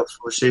big old cups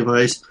full of shave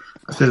ice.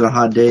 It's been a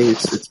hot day.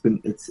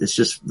 It's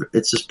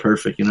just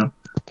perfect.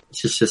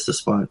 It's just a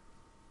spot.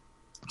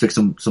 Took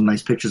some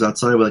nice pictures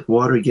outside with like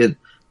water. Again,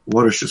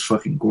 water's just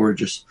fucking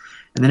gorgeous.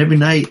 And then every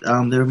night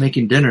they were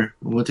making dinner.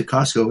 We went to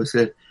Costco. We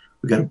said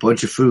we got a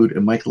bunch of food,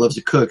 and Mike loves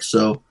to cook.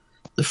 So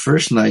the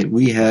first night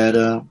we had,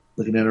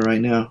 looking at it right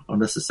now. Oh,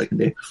 that's the second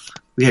day.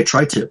 We had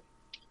tri-tip.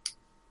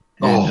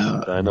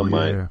 And,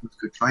 dynamite. Yeah.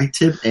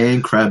 Tri-tip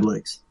and crab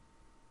legs.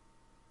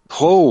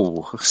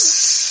 Oh.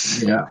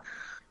 Yeah.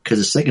 Because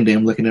the second day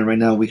I'm looking at right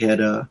now, we had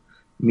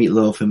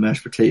meatloaf and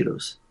mashed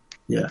potatoes.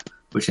 Yeah.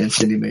 Which Aunt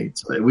Cindy made.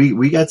 So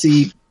we got to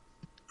eat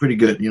pretty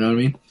good, you know what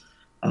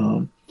I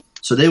mean?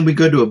 So then we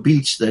go to a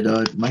beach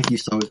that Mike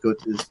used to always go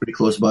to. It's pretty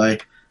close by.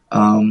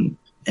 And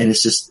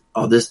it's just,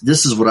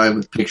 this is what I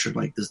would picture.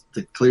 Like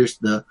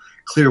the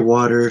clear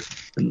water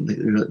and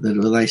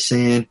the nice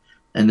sand.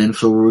 And then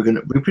so we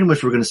pretty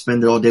much were gonna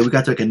spend it all day. We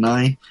got there like at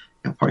 9,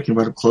 got parking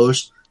right up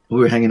close. And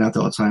we were hanging out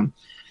there all the time.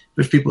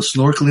 There's people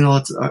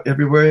snorkeling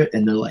everywhere,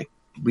 and they're like,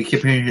 we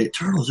kept hearing, hey,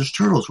 turtles, there's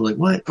turtles. We're like,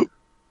 what?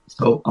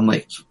 So I'm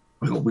like,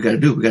 we gotta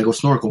go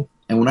snorkel.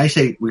 And when I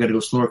say we gotta go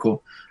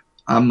snorkel,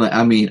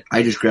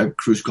 I just grabbed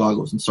cruise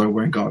goggles and started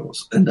wearing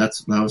goggles. And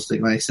that's when I was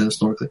thinking, I extended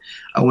snorkeling.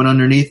 I went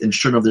underneath, and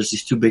sure enough, there's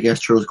these 2 big ass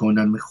turtles going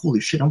down. I'm like, holy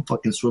shit, I'm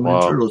fucking swimming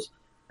in turtles.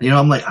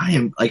 I'm like,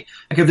 I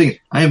kept thinking,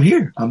 I am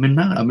here. I'm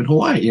in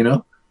Hawaii, Yeah.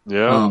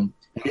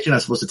 I guess you're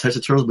not supposed to touch the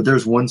turtles, but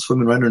there's one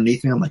swimming right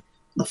underneath me. I'm like,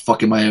 the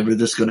fuck am I ever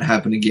this going to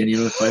happen again?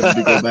 If I ever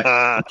do go back,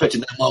 I'm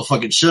touching that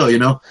motherfucking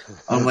shell,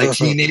 I'm like,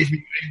 Teenage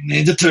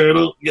Mutant Ninja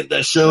Turtle, get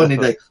that show. And they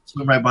like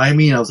swim right by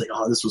me. And I was like,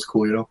 oh, this was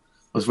cool, I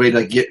was ready to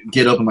like,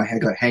 get up and my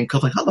head got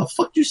handcuffed. Like, how the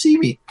fuck do you see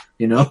me?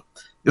 It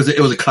was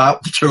a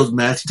cop. The turtle's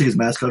mask. He took his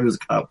mask off. He was a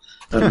cop.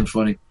 That was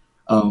funny.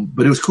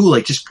 But it was cool.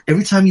 Like just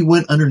every time you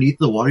went underneath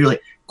the water, you're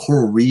like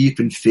coral reef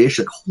and fish.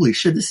 Like, holy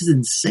shit, this is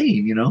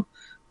insane.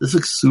 This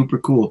looks super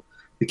cool.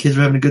 The kids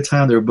were having a good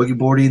time. They were boogie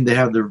boarding. They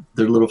have their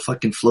little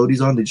fucking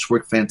floaties on. They just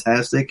work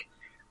fantastic.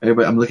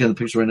 Everybody, I'm looking at the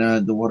picture right now.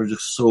 The water's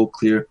just so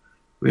clear.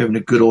 We're having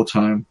a good old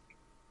time.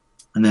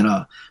 And then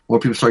more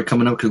people started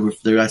coming up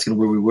because they're asking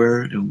where we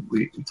were, and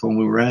we told them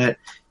where we were at.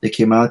 They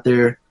came out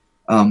there.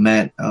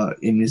 Matt,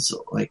 Amy's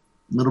like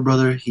little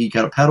brother, he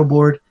got a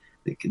paddleboard.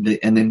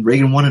 And then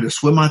Reagan wanted to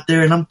swim out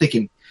there, and I'm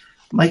thinking,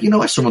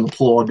 I swim on the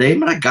pool all day,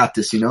 man. I got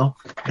this, I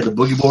had a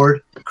boogie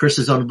board. Chris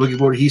is on the boogie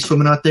board. He's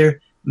swimming out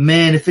there.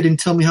 Man, if it didn't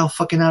tell me how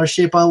fucking out of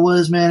shape I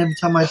was, man, every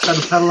time I tried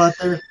to paddle out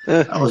there,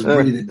 I was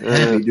breathing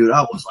heavy, dude.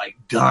 I was like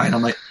dying.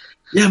 I'm like,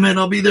 yeah, man,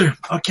 I'll be there.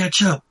 I'll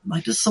catch up. I'm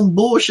like, this is some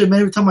bullshit,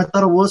 man. Every time I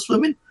thought I was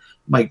swimming,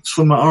 I'm like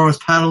swing my arms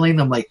paddling.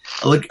 I'm like,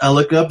 I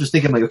look up, just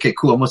thinking, I'm like, okay,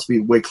 cool. I must be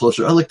way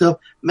closer. I looked up,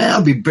 man, I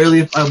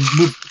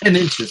moved 10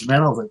 inches,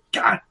 man. I was like,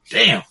 God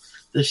damn,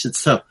 this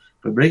shit's tough.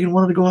 But Reagan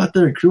wanted to go out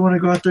there, and crew wanted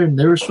to go out there, and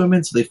they were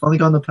swimming, so they finally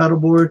got on the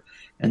paddleboard,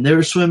 and they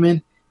were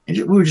swimming, and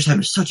we were just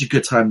having such a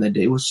good time that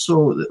day. It was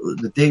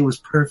the day was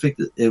perfect.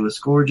 It was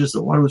gorgeous.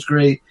 The water was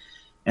great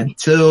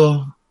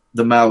until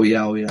the Maui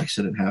Owie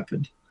accident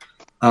happened.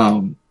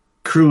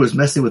 Crew was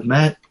messing with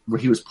Matt, where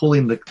he was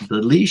pulling the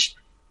leash,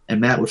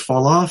 and Matt would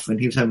fall off, and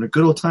he was having a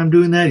good old time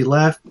doing that. He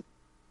laughed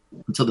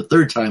until the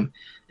third time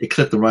it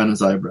clipped him right on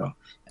his eyebrow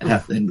and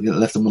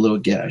left him a little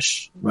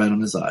gash right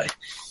on his eye.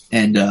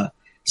 And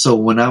so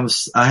when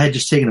I had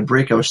just taken a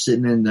break. I was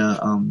sitting in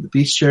the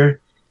beach chair,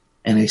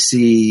 and I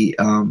see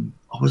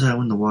was I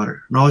in the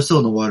water? No, I was still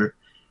in the water.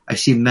 I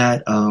see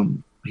Matt.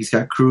 He's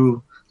got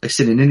Crew like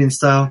sitting Indian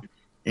style,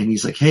 and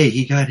he's like, "Hey,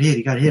 he got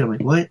hit. I'm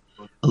like, "What?"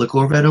 I look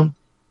over at him,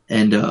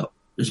 and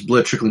there's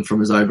blood trickling from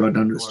his eyebrow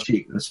down to his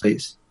cheek and his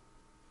face.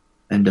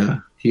 And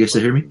you guys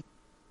still hear me?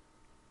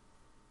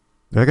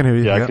 I can hear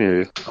you. Yeah, I can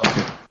hear you.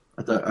 Okay.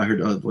 I thought I heard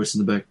a voice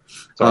in the back.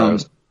 Sorry,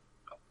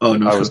 I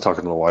was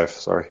talking to the wife.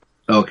 Sorry.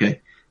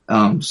 Okay.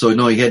 So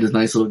no, he had this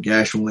nice little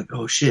gash. I'm like,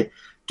 oh shit,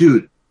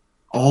 dude.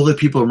 All the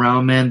people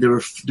around, man, there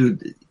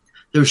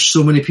were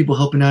so many people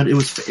helping out. It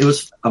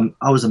was.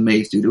 I was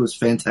amazed, dude. It was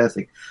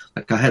fantastic.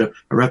 Like I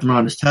wrapped him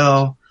around his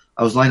towel.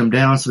 I was laying him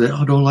down so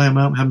that don't lie him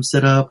out. Have him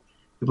set up.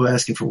 People were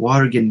asking for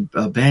water, getting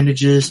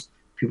bandages.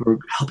 People were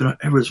helping out.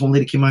 This one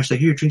lady came out. She's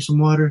like, "Here, drink some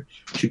water."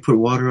 She put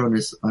water on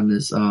his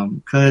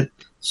cut,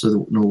 so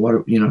that no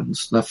water,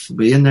 stuff would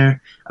be in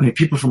there. I mean,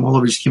 people from all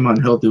over just came out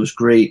and helped. It was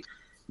great.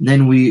 And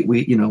then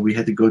we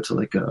had to go to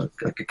like a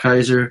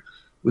Kaiser.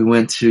 We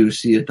went to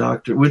see a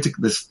doctor. We went to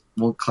this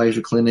one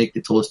Kaiser clinic. They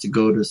told us to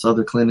go to this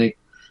other clinic.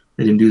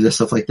 They didn't do that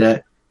stuff like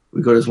that.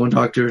 We go to this one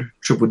doctor,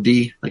 Triple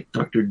D, like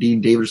Dr. Dean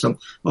David or something.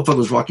 Motherfucker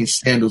was rocking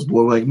sandals,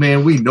 boy. We're like,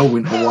 man, we know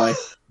in Hawaii,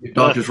 the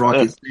doctor's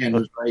rocking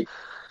sandals, right?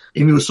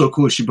 Amy was so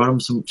cool. She brought him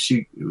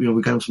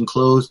we got him some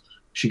clothes.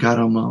 She got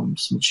him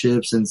some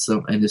chips and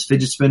his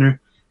fidget spinner,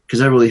 because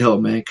that really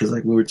helped, man. Because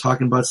like when we were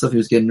talking about stuff, he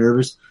was getting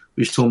nervous.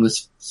 We just told him to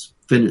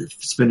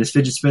spin his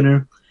fidget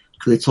spinner,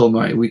 because they told him,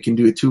 all right, we can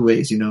do it two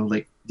ways.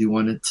 Like, do you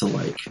want it to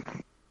like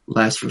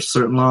last for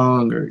certain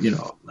long, or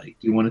like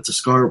do you want it to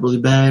scar up really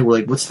bad? We're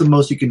like, what's the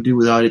most you can do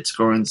without it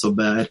scarring so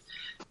bad?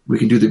 We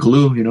can do the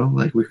glue.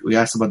 Like we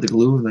asked about the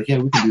glue, and like, yeah,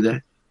 we can do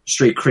that.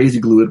 Straight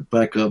crazy glue it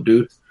back up,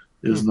 dude.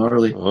 It was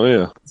gnarly. Oh,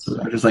 yeah. So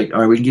I was just like,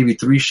 all right, we can give you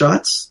 3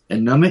 shots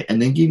and numb it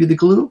and then give you the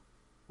glue,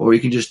 or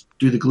you can just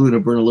do the glue and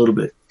it'll burn a little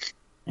bit.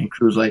 And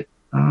Crew was like,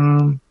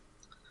 I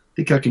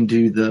think I can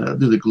do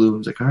the glue. I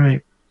was like, all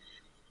right.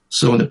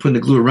 So when they're putting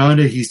the glue around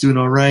it, he's doing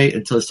all right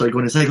until it started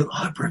going inside. I go,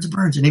 oh, it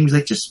burns. And Amy's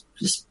like, just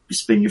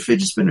spin your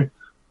fidget spinner.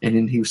 And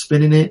then he was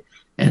spinning it,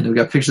 and we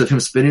got pictures of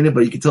him spinning it,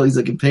 but you can tell he's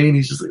like in pain.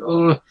 He's just like,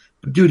 oh.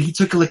 But dude, he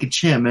took it like a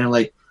champ, man.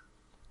 Like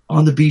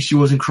on the beach, he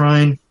wasn't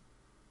crying.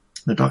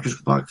 The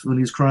doctor's box when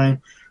he was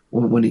crying.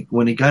 When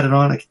he got it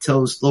on, I could tell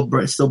it was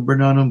still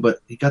burning on him, but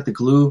he got the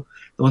glue.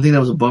 The only thing that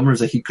was a bummer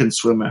is that he couldn't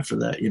swim after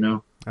that,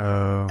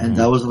 Oh. And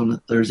that was on the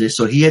Thursday.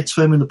 So he had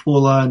swam in the pool a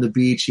lot on the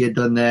beach. He had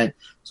done that.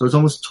 So it was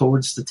almost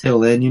towards the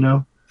tail end,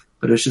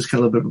 But it was just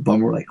kind of a bit of a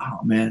bummer. Like,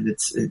 oh man,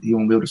 he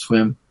won't be able to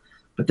swim.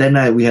 But that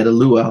night we had a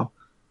luau,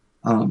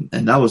 and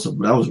that was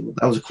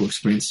a cool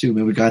experience too,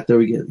 man. We got there,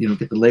 we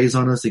get the lays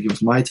on us. They give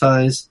us Mai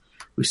Tais.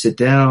 We sit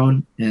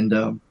down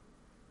and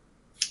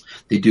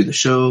they do the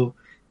show,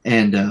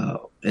 and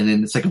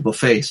then it's like a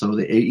buffet. So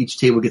each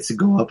table gets to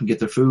go up and get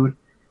their food.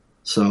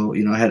 So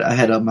I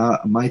had a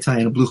Mai Tai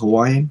and a Blue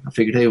Hawaiian. I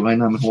figured, hey, why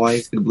not? I'm in Hawaii,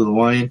 let's get a Blue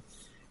Hawaiian.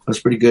 That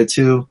was pretty good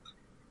too.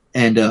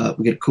 And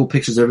we get cool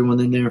pictures of everyone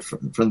in there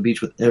from the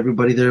beach with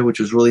everybody there, which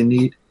was really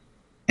neat.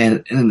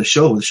 And then the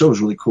show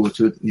was really cool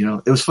too.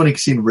 It was funny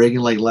seeing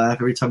Reagan like laugh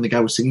every time the guy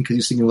was singing, because he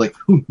was singing like,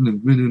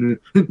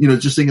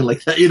 just singing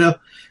like that,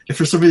 And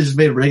for some reason, it just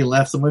made Reagan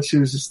laugh so much. He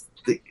was just,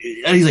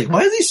 and he's like,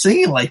 why is he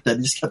singing like that?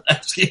 He just kept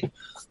asking.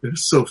 It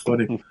was so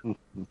funny.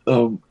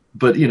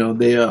 But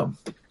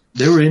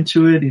they were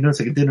into it. It's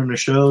like a dinner and a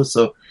show,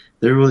 so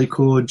they're really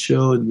cool and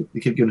chill. And they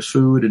kept giving us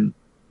food and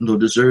little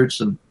desserts,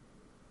 and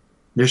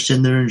they're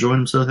sitting there enjoying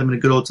themselves, having a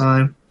good old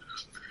time.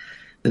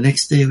 The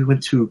next day, we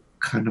went to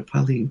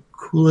Kanapali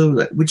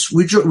Kula, which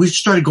we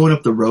started going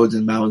up the roads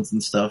and mountains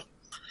and stuff.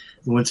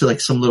 We went to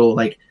like some little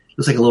it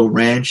was like a little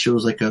ranch. It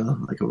was like a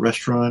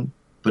restaurant,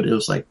 but it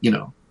was like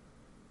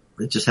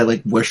it just had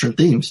like Western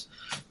themes.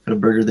 Had a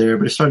burger there,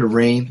 but it started to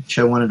rain.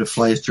 Chad wanted to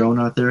fly his drone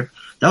out there.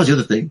 That was the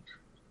other thing.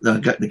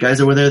 The guys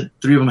that were there,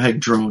 3 of them had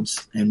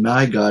drones. And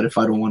my God, if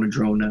I don't want a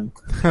drone now.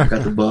 I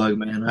got the bug,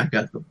 man. I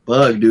got the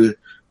bug, dude.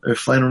 They're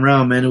flying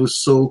around, man. It was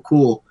so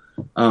cool.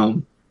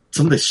 Some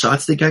of the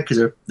shots they got, because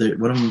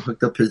one of them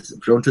hooked up his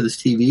drone to this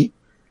TV,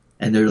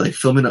 and they're like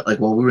filming it, like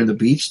while we were in the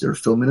beach. They were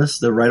filming us.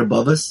 They're right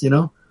above us,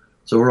 So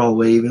we're all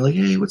waving, like,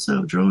 hey, what's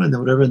up, drone? And then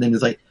whatever. And then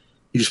it's like,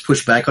 you just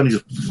push back on, you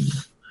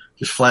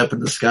just fly up in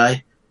the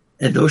sky.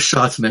 And those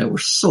shots, man, were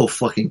so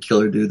fucking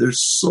killer, dude. They're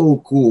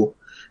so cool.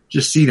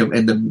 Just seeing them.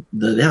 And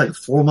they had like a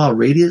 4-mile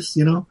radius,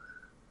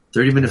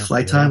 30-minute Yeah,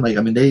 flight yeah. time. Like,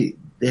 I mean, they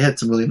had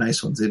some really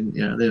nice ones. They didn't,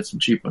 you know, they had some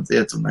cheap ones. They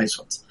had some nice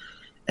ones.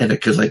 And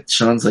because like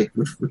Sean's like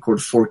would record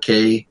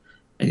 4K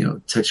and, you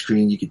know,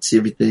 touchscreen, you could see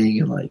everything.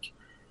 And like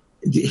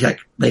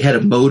they had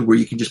a mode where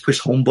you can just push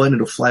home button.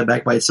 It'll fly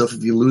back by itself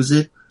if you lose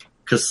it.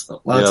 Because a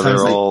lot of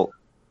times,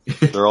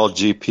 they're all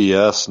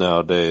GPS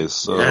nowadays.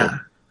 So yeah,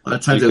 a lot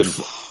of times it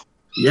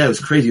was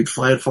crazy. You'd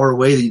fly it far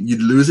away,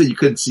 you'd lose it, you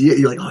couldn't see it.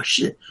 You're like, oh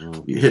shit!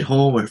 You hit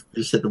home or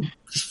just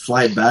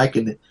fly it back,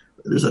 and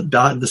there's a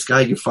dot in the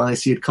sky. You can finally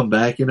see it come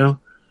back. You know,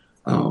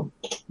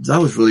 that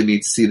was really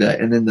neat to see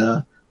that. And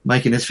then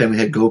Mike and his family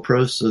had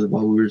GoPros, so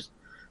while we were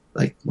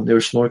like when they were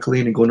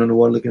snorkeling and going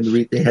underwater looking at the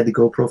reef, they had the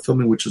GoPro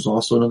filming, which was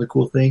also another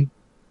cool thing.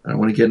 I don't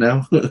want to get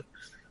now.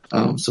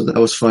 So that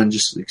was fun,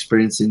 just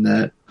experiencing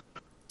that.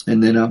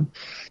 And then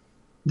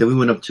we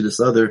went up to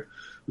this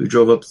we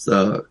drove up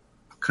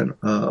kind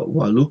of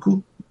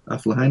Waluku,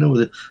 Aflahaina,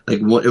 with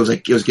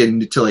it was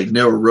getting to like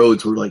narrow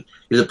roads where like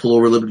you had to pull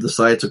over a little bit to the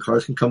side so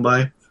cars can come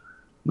by.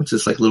 Went to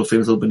this like little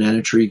famous little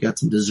banana tree, got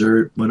some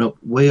dessert, went up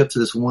way up to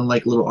this one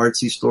like little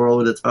artsy store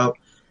over the top.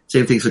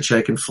 Same thing for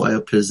Chad can fly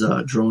up his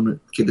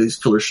drone, get these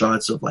killer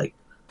shots of like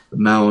the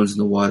mountains and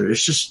the water.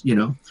 It's just, you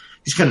know,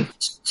 he's kind of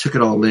took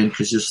it all in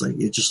because just like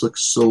it just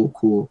looks so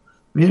cool.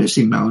 I mean, I've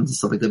seen mountains and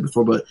stuff like that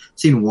before, but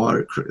seeing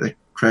water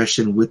crash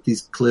in with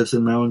these cliffs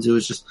and mountains, it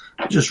was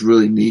just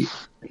really neat.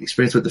 Like,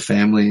 experience with the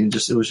family, and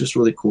it was just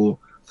really cool.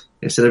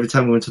 Like I said, every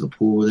time we went to the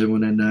pool with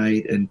everyone at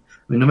night, and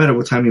I mean, no matter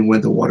what time you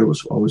went, the water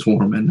was always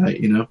warm at night,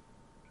 you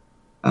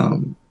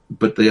know.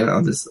 But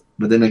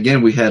then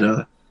again, we had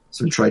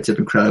some tri-tip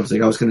and crabs.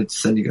 Like I was going to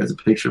send you guys a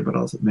picture, but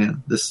I was like,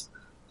 man, this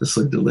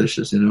looked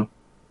delicious, you know.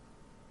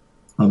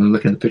 I'm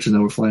looking at the pictures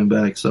now. We're flying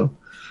back, so.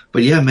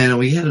 But yeah, man,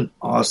 we had an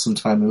awesome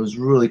time. It was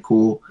really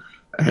cool.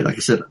 Like I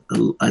said,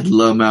 I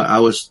love out. I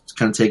was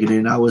kind of taking it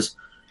in. I was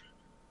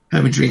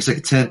having drinks like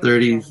at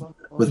 10:30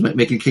 with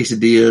making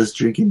quesadillas,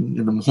 drinking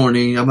in the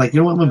morning. I'm like, you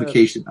know what? I'm on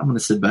vacation. I'm going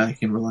to sit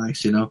back and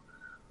relax, you know.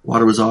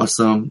 Water was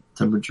awesome.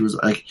 Temperature was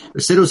like,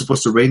 they said it was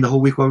supposed to rain the whole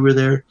week while we were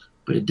there,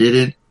 but it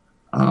didn't.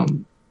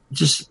 It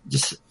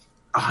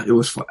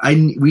was fun.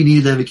 We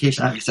needed that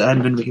vacation. Like I said, I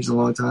hadn't been on vacation in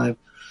a long time.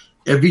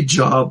 Every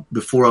job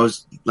before I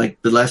was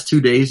like the last 2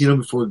 days, you know,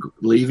 before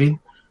leaving,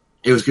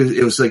 it was good.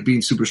 It was like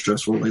being super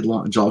stressful. Like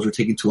long jobs were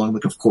taking too long.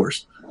 Like, of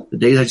course, the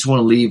days I just want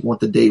to leave,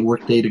 want the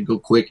work day to go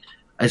quick.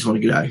 I just want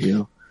to get out of here, you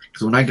know.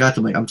 Because when I got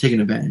them, like I'm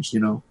taking advantage, you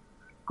know,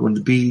 going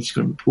to the beach,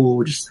 going to the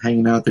pool, just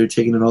hanging out there,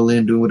 taking it all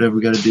in, doing whatever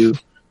we got to do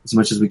as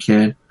much as we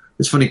can.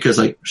 It's funny because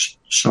like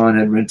Sean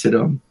had rented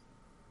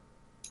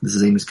this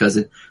is Amy's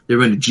cousin. They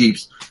rented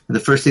Jeeps, and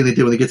the first thing they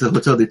did when they get to the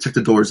hotel, they took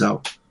the doors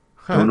out.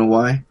 I don't know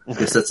why. I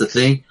guess that's a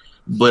thing.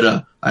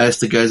 But I asked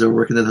the guys that were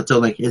working at the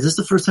hotel, like, is this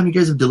the first time you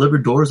guys have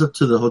delivered doors up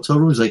to the hotel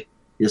room? He's like,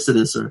 yes, it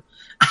is, sir.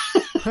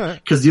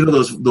 Because you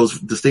know those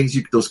things,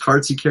 those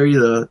carts you carry,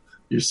 your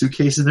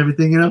suitcase and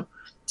everything, you know,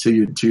 to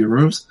your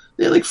rooms.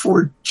 They had like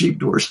 4 Jeep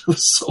doors. It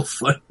was so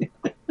funny.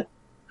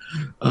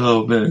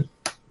 Oh man,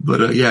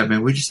 but yeah,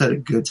 man, we just had a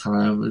good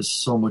time. It was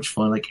so much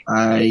fun. Like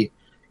I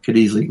could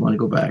easily want to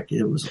go back.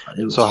 It was.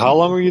 So how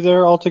long were you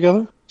there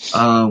altogether?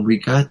 We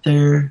got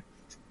there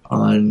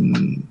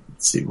on,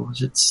 let's see, what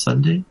was it?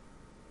 Sunday.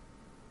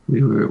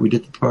 We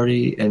did the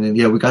party, and then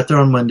we got there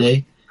on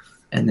Monday,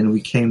 and then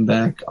we came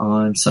back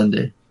on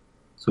Sunday.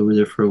 So we were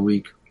there for a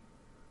week.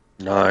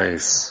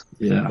 Nice.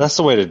 Yeah, that's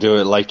the way to do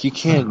it. Like you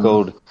can't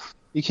go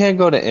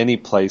to any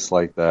place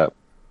like that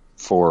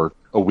for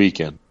a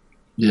weekend.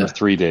 Yeah, or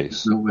 3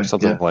 days, no way. Or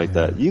something like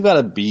that. You got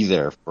to be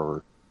there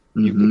for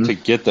to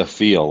get the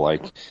feel.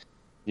 Like,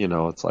 you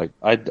know, it's like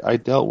I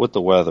dealt with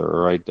the weather,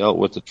 or I dealt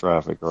with the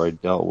traffic, or I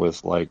dealt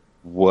with like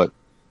what.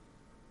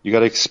 You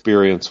got to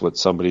experience what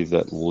somebody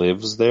that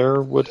lives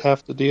there would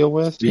have to deal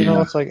with. You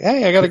know, it's like,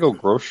 hey, I got to go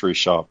grocery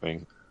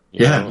shopping. We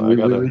did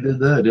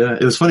that. Yeah,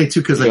 it was funny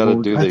too because like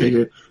when we got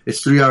there,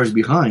 it's 3 hours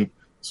behind.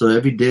 So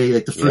every day,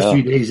 like the first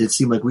 3 days, it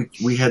seemed like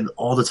we had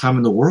all the time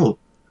in the world.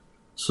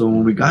 So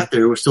when we got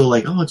there, we're still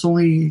like, oh, it's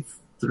only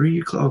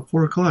 3 o'clock,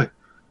 4 o'clock.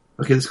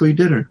 Okay, let's go eat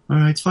dinner. All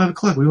right, it's 5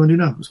 o'clock. What do you want to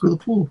do now? Let's go to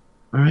the pool.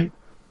 All right,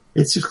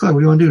 it's 6 o'clock.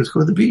 What do you want to do? Let's go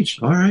to the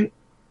beach. All right.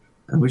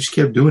 And we just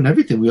kept doing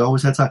everything. We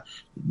always had time.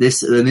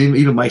 And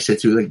even Mike said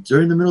too, like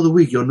during the middle of the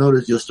week, you'll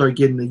notice you'll start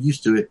getting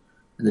used to it,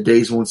 and the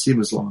days won't seem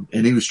as long.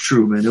 And it was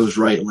true, man. It was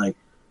right. Like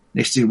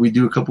next thing we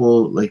do a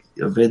couple like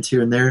events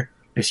here and there.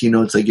 Next thing you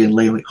know, it's like getting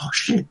late. I'm like, oh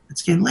shit,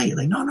 it's getting late.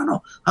 Like no,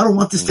 I don't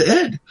want this to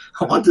end.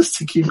 I want this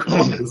to keep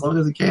going as long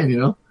as it can, you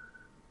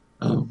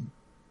know.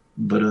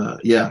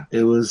 Yeah,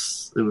 it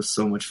was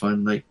so much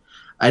fun. Like.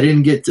 I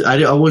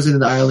wasn't in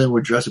the island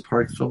where Jurassic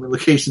Park filming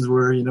locations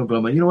were, you know, but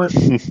I'm like, you know what?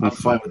 I'm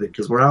fine with it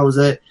because where I was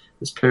at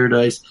was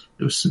paradise.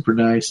 It was super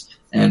nice,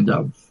 and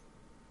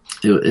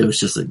it was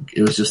just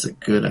a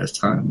good ass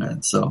time,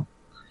 man. So,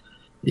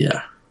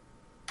 yeah.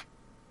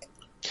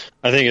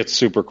 I think it's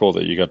super cool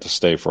that you got to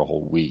stay for a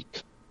whole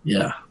week.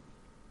 Yeah,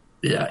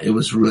 it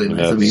was really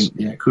nice. I mean,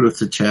 yeah, kudos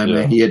to Chad,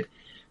 man.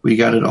 We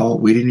got it all.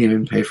 We didn't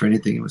even pay for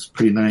anything. It was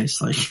pretty nice.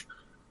 Like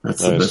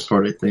that's the best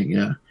part, I think.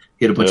 Yeah.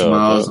 He had a bunch of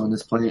miles on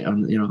his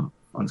plane, you know,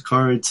 on his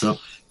card. So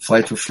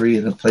flights were free,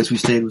 and the place we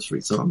stayed was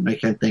free. So I mean, I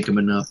can't thank him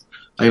enough.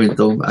 I even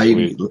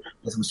left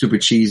some super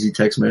cheesy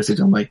text message.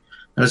 I'm like,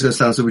 that's gonna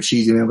sound super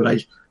cheesy, man, but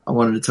I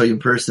wanted to tell you in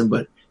person,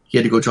 but he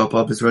had to go drop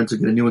off his rental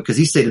to get a new one because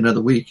he stayed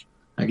another week.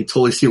 I could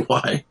totally see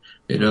why.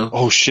 You know?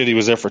 Oh shit, he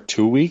was there for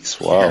 2 weeks.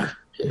 Wow.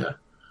 Yeah.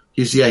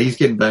 He's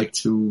getting back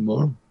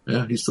tomorrow.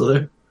 Yeah, he's still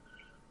there.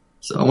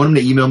 So I want him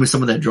to email me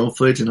some of that drone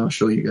footage, and I'll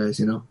show you guys.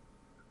 You know.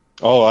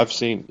 Oh, I've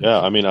seen. Yeah,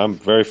 I mean, I'm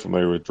very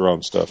familiar with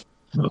drone stuff.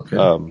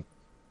 Okay.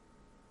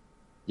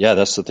 Yeah,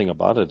 that's the thing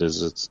about it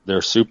is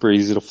they're super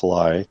easy to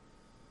fly.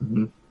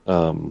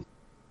 Mm-hmm.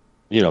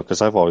 You know,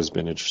 because I've always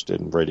been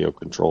interested in radio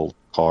controlled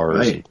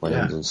cars and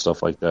planes and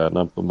stuff like that, and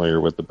I'm familiar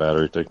with the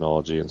battery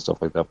technology and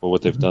stuff like that. But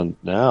what they've done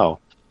now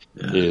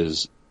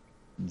is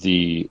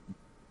the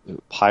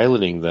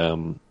piloting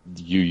them.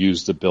 You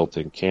use the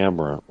built-in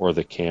camera or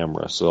the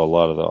camera. So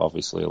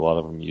obviously a lot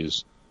of them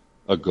use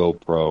a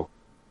GoPro.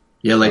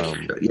 Yeah,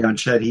 on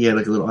Chad, he had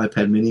like a little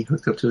iPad mini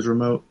hooked up to his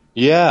remote.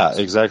 Yeah,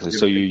 exactly.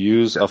 So you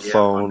use a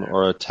phone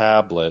or a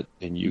tablet,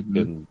 and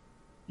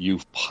you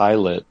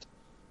pilot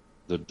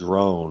the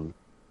drone.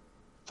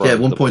 From at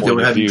one point they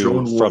were having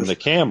drone wars from the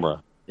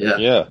camera. Yeah,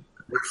 they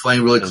were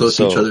flying really close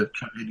to each other,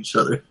 trying to hit each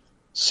other.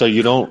 So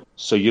you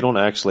don't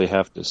actually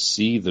have to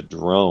see the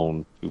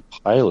drone to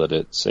pilot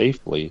it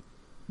safely.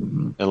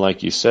 Mm-hmm. And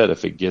like you said,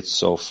 if it gets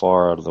so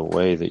far out of the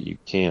way that you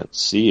can't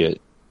see it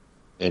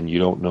and you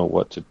don't know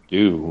what to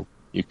do,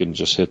 you can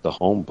just hit the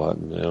home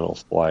button and it'll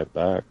fly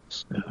back.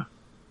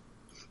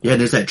 Yeah,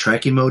 and there's that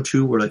tracking mode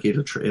too, where like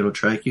it'll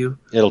track you.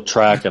 It'll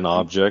track an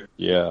object.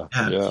 Yeah.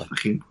 It's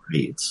fucking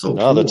great. It's so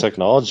cool. The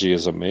technology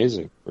is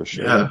amazing for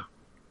sure. Yeah.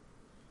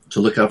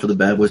 So look out for the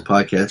Bad Boys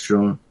podcast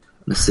drone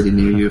in the city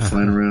near you,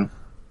 flying around.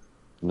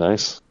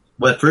 Nice.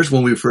 Well, at first,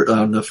 when we were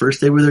the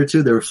first day we were there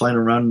too, they were flying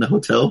around in the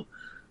hotel.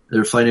 They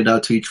were flying it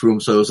out to each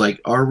room, so it was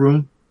like our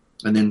room,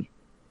 and then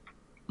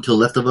to the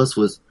left of us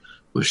was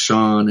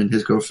Sean and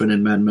his girlfriend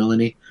and Matt and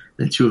Melanie.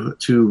 Then two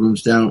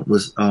rooms down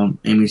was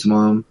Amy's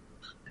mom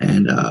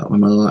and my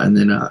mother-in-law, and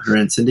then her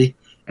Aunt Cindy.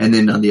 And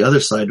then on the other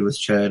side was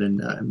Chad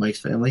and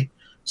Mike's family.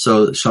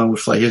 So Sean would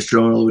fly his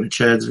drone all the way to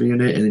Chad's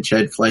unit, and then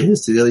Chad would fly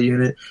his to the other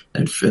unit,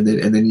 and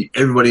then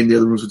everybody in the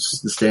other rooms would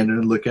just stand there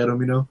and look at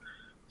him, you know,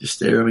 just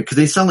stare. I mean, because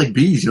they sound like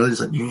bees, you know,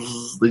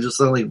 they just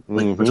sound like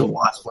a bunch of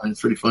wasps flying.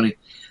 It's pretty funny.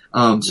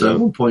 So at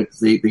one point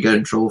they got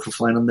in trouble for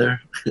flying them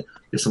there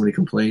because somebody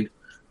complained.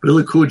 But it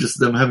looked cool, just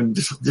them having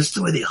just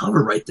the way they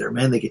hover right there,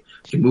 man. They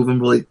can move them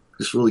really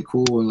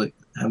cool and like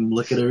have them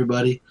look at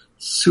everybody.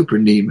 Super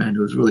neat, man. It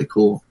was really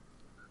cool.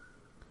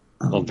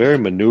 Very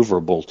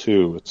maneuverable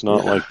too. It's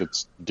not like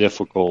it's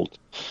difficult.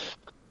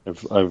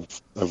 I've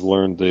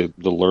learned the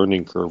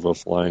learning curve of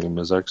flying them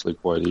is actually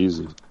quite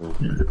easy. So.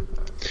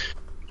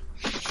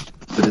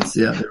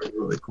 Yeah. But they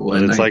were really cool.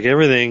 And it's like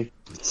everything.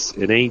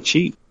 It ain't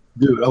cheap.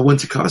 Dude, I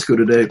went to Costco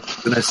today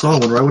and I saw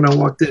one right when I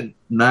walked in.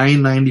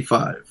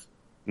 $9.95.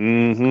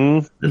 Mm-hmm.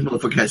 This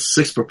motherfucker has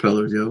 6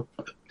 propellers, yo.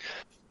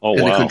 Oh,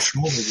 and wow. the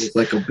controller was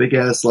like a big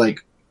ass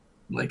like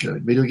a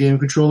video game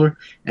controller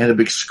and a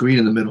big screen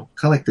in the middle,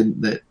 kind of like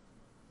the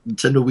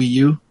Nintendo Wii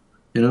U,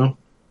 you know.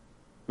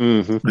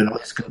 Mm-hmm. And all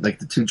these, like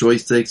the 2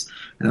 joysticks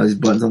and all these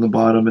buttons on the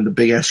bottom and the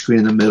big ass screen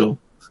in the middle.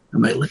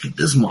 I'm like, look at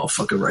this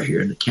motherfucker right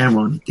here, and the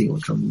camera on the thing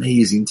looks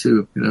amazing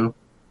too, you know.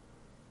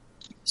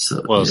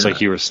 So, it's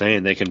like you were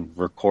saying, they can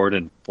record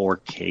in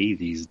 4K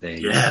these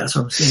days. Yeah, that's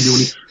what I'm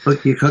saying. When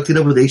you hooked it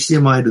up with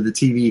HDMI to the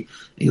TV,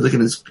 and you look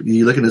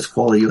at this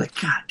quality, you're like,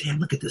 God damn,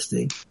 look at this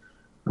thing.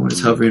 And when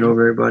it's hovering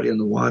over everybody in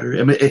the water.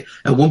 I mean,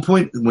 at one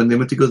point when they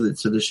went to go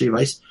to the Shave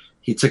Ice,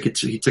 he took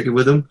it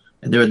with him,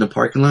 and they're in the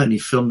parking lot, and he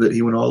filmed it.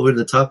 He went all the way to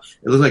the top.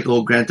 It looked like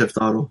old Grand Theft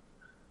Auto.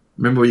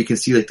 Remember where you can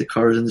see like the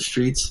cars in the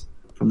streets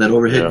from that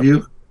overhead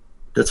view?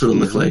 That's what it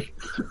looked like.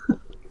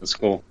 That's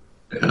cool.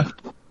 Yeah.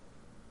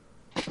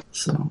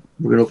 So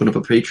we're gonna open up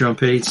a Patreon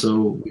page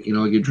so we can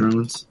all get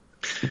drones.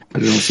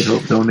 We also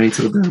help donate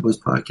to the Bad Boys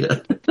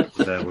podcast.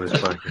 Bad Boys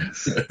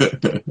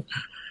podcast.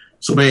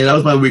 So man, that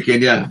was my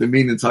weekend. Yeah, I've been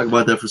meaning to talk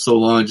about that for so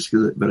long,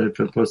 but I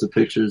posted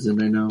pictures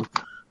and I know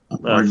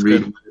Martin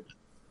Reed.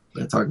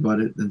 I talked about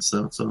it and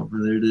stuff. So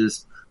there it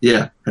is.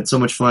 Yeah, had so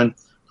much fun.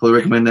 Totally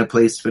recommend that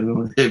place.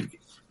 If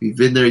you've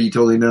been there, you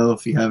totally know.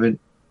 If you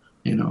haven't,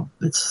 you know,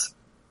 it's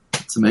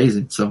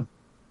amazing. So,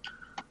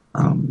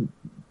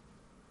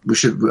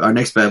 our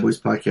next Bad Boys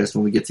podcast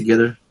when we get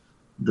together,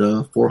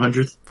 the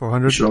 400th.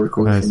 400th. We should all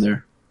record from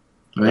there.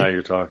 Right? Now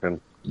you're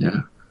talking.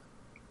 Yeah.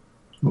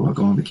 We'll all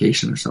go on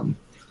vacation or something.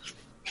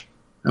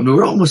 I mean,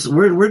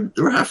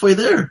 we're halfway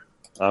there.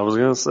 I was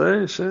gonna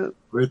say, shit.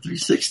 We're at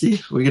 360.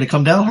 Are we gonna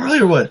come down early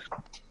or what?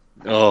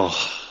 Oh,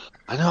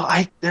 I know.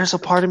 There's a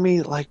part of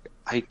me like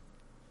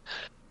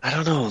I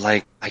don't know.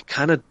 Like I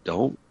kind of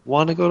don't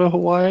want to go to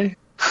Hawaii.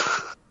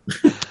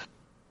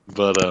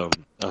 But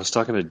I was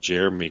talking to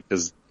Jeremy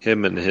because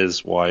him and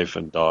his wife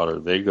and daughter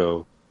they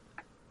go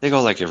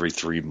like every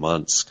 3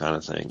 months kind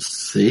of thing.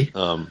 See,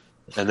 and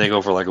they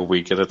go for like a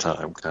week at a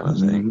time kind of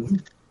thing. Mm-hmm.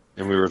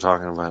 And we were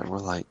talking about it. And we're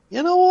like,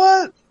 you know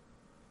what?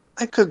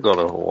 I could go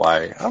to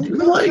Hawaii. You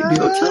like, dude,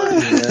 I'm telling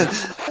you,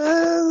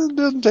 man. It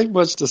doesn't take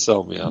much to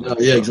sell me on No,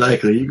 it. yeah, so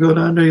exactly. You go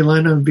down there, you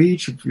line on the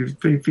beach, you're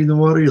feet in the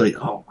water, you're like,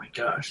 oh my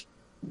gosh.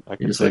 I You're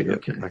can just dig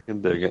like, it. okay. I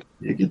can dig it.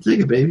 You can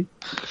take it, baby.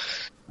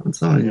 I'm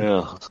telling you.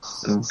 Yeah.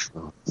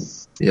 So,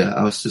 yeah,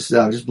 I was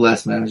just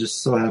blessed, man. I was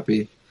just so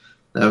happy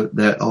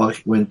that all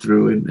went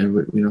through and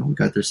we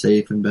got there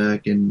safe and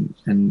back and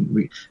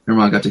we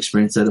remember I got to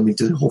experience that. I mean,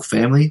 to the whole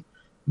family.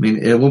 I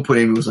mean, at one point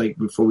it was like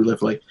before we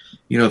left, like,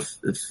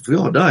 if we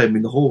all die, I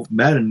mean, the whole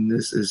Madden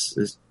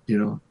is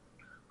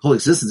whole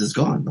existence is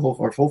gone.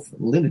 Our whole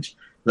lineage.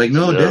 Like,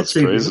 no, Yeah, Dad it's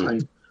stayed crazy.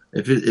 behind.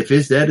 If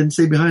his dad didn't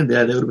stay behind,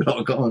 they would have been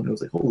all gone. I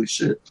was like, holy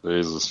shit.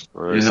 Jesus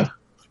Christ. Yeah.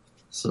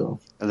 So.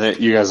 And then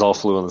you guys all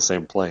flew on the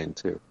same plane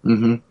too.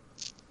 Mm-hmm.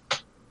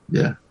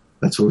 Yeah,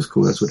 that's what was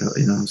cool. That's what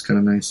it was kind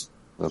of nice.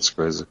 That's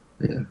crazy.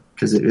 Yeah,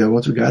 because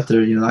once we got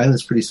there, the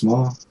island's pretty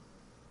small.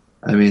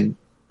 I mean,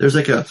 there's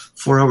like a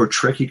 4-hour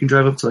trek you can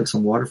drive up to like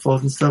some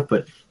waterfalls and stuff,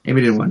 but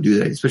Amy didn't want to do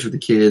that, especially with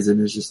the kids, and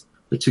it's just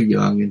they're too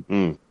young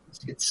and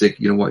get sick.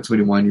 Too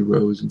many windy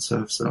roads and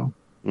stuff. So,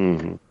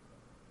 because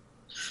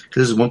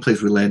there's one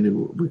place we landed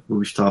where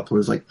we stopped, where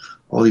there's like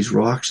all these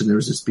rocks, and there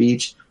was this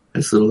beach,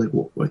 this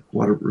little like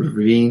water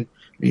ravine,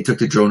 and he took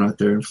the drone out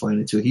there and flying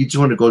it to it. He just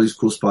wanted to go to these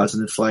cool spots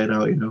and then fly it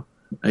out,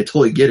 I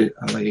totally get it.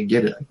 I'm like, I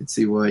get it. I can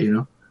see why,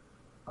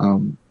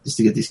 just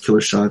to get these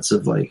killer shots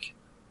of like,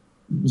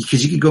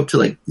 because you can go up to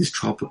like these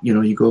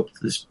you go up to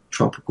this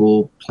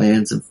tropical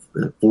plants and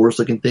forest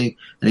looking thing,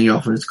 and then you're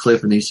off on this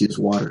cliff and then you see this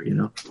water,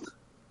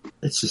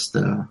 It's just,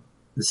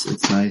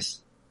 it's nice.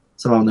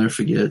 So I'll never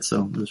forget.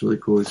 So it was a really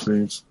cool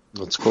experience.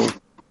 That's cool.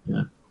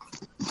 Yeah.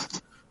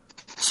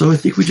 So I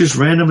think we just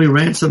randomly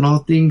rant on all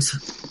things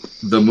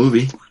the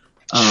movie.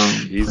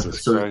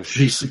 Jesus so Christ.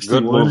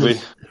 361 Good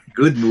movie.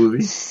 Good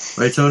movie.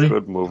 Right, Tony?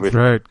 Good movie. That's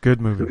right. Good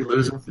Did movie. we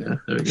lose him? Yeah,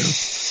 there we go.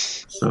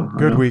 So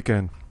Good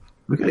weekend.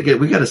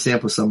 We gotta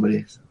sample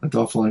somebody, a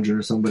Dolph Lundgren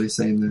or somebody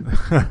saying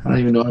that. I don't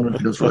even know. I don't know if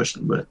he knows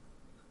Russian, but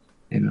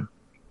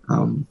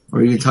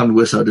or even Tom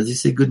Wiseau. Does he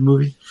say good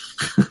movie?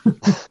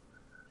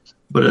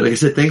 But like I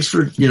said, thanks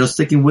for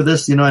sticking with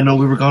us. I know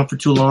we were gone for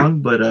too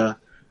long, but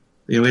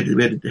we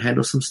had to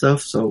handle some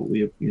stuff, so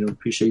we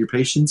appreciate your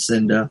patience,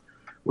 and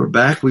we're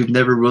back. We've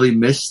never really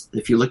missed.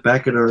 If you look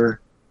back at our,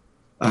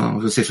 I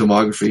was gonna say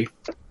filmography,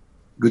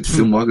 good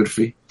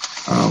filmography.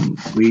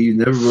 We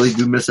never really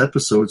do miss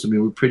episodes. I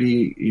mean, we're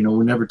pretty,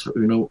 we're never,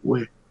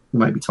 we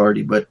might be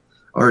tardy, but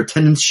our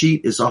attendance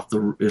sheet is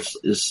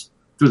is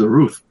through the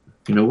roof.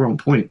 We're on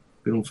point.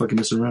 We don't fucking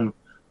mess around.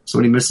 If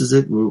somebody misses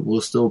it,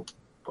 we'll still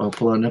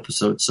pull out an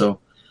episode. So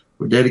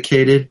we're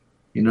dedicated.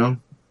 We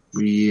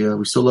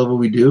still love what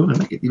we do. And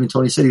like even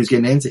Tony said, he was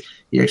getting antsy.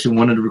 He actually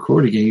wanted to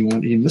record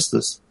again. He missed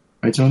us,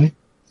 right, Tony?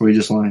 Or he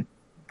just lying?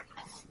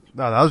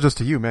 No, that was just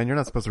to you, man. You're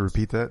not supposed to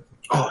repeat that.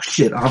 Oh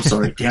shit! I'm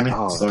sorry. Damn it.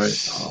 Oh, sorry.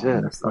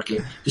 shit. Okay,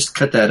 just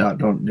cut that out.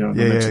 Don't.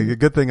 Yeah.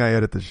 Good thing I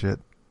edit the shit.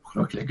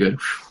 Okay, good.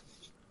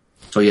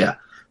 So yeah.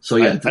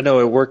 I know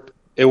it worked.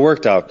 It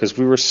worked out because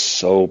we were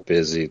so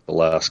busy the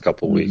last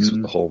couple of weeks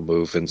with the whole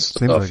move and stuff.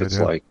 Seems like it's it,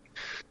 yeah. like,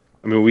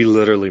 I mean, we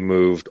literally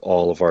moved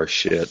all of our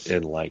shit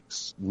in like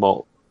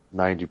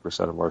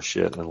 90% of our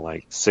shit in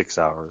like 6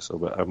 hours. So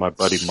my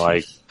buddy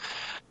Mike,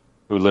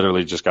 who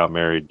literally just got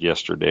married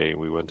yesterday,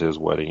 we went to his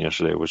wedding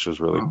yesterday, which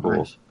was really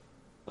cool.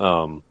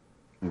 Nice.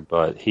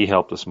 But he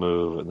helped us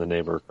move, and the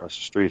neighbor across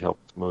the street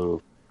helped us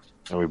move,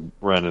 and we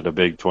rented a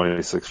big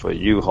 26-foot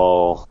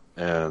U-Haul,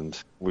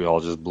 and we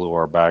all just blew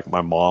our back.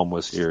 My mom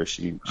was here;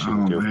 she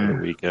was here for the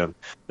weekend.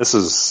 This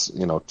is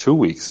 2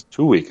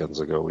 weekends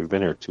ago. We've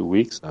been here 2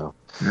 weeks now.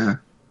 Yeah.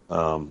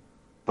 But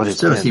I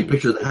still haven't seen a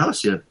picture of the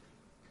house yet.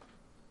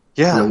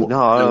 Yeah,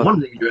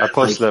 I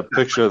posted like, that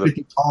picture of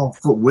the tall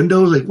foot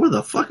windows. Like, where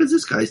the fuck is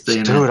this guy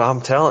staying? Dude, at?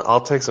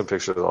 I'll take some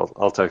pictures.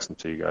 I'll text them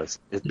to you guys.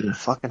 The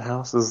fucking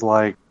house is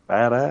like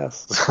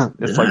badass.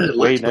 It's like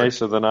way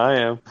nicer than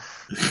I am.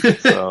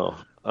 So,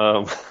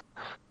 I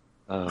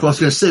was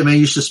gonna say, man,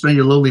 you should spend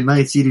your lonely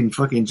nights eating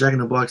fucking Jack in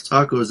the Box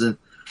tacos and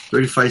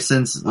 35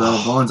 cents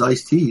Vaughn's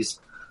iced teas.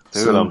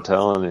 Dude, so, I'm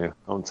telling you.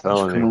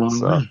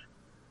 So,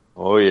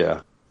 oh yeah.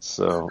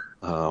 So,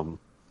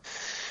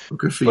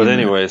 but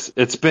anyways,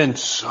 it's been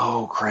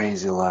so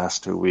crazy the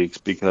last 2 weeks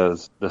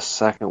because the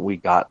second we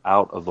got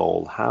out of the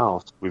old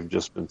house, we've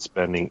just been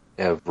spending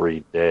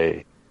every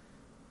day.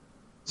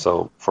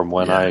 So from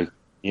when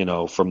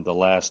from the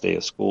last day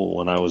of school,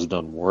 when I was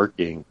done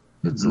working,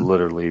 it's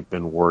literally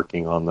been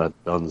working on that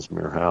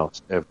Dunsmuir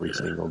house every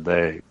single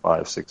day,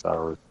 5-6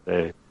 hours a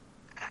day,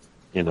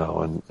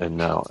 and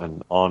now,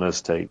 and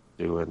Anna's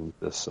doing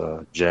this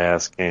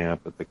jazz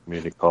camp at the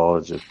community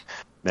college.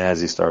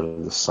 Mazzy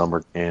started the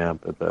summer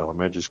camp at the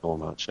elementary school in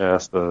Mount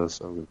Shasta,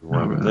 so we've been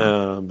running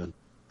them, and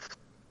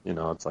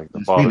it's like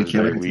the Father's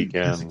Day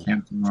weekend.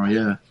 Camp tomorrow,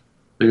 yeah,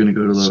 they're gonna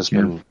go to little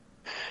camp.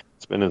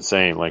 It's been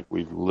insane. Like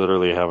we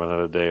literally haven't had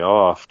a day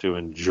off to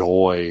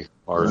enjoy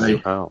our new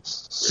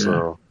house. Yeah.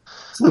 So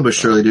it's a little bit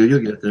surely, dude.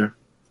 You'll get there.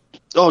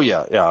 Oh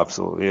yeah,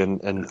 absolutely.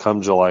 And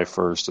come July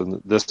 1st,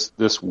 and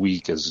this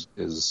week is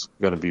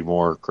going to be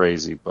more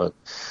crazy, but.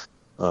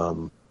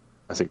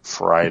 I think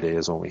Friday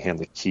is when we hand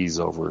the keys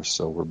over,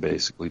 so we're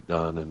basically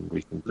done, and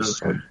we can just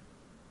start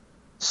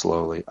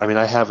slowly. I mean,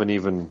 I haven't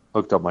even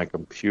hooked up my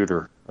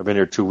computer. I've been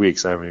here 2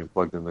 weeks. I haven't even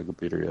plugged in the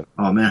computer yet.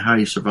 Oh man, how are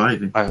you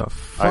surviving? The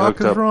fuck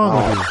is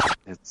wrong with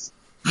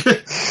you?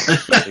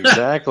 It's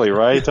exactly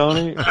right,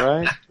 Tony.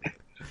 Right?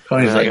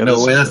 Tony's Yeah, like,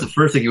 no way. That's the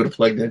first thing you would have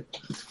plugged in.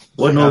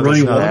 What? No Now,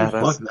 running this-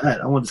 water? Fuck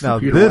that. I want this Now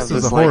computer. this running.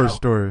 is a It's like- horror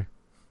story.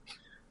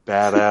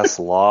 Badass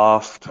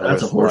loft.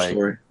 That's a with, horror like,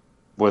 story.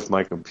 with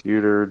my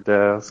computer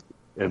desk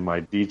and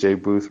my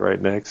DJ booth right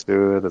next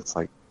to it. It's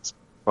like it's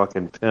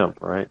fucking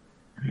pimp, right?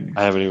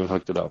 I haven't even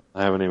hooked it up.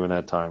 I haven't even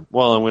had time.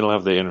 Well, and we don't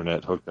have the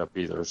internet hooked up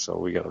either, so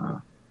we got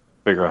to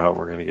figure out how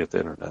we're going to get the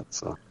internet.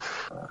 So,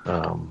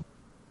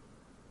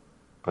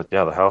 but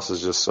yeah, the house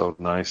is just so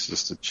nice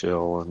just to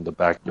chill, and the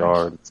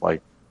backyard, it's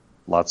like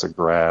lots of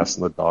grass,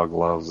 and the dog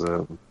loves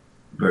it.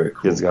 Very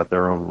cool. Kids got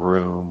their own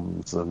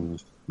rooms,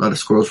 and A lot of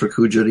squirrels for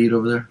Cujo to eat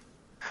over there.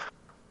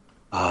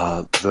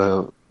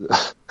 the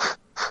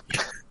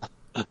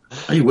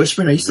Are you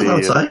whispering? Are you still The,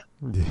 outside?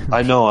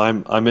 I know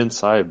I'm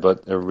inside,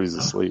 but everybody's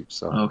asleep.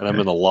 So, Okay. and I'm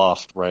in the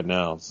loft right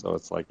now. So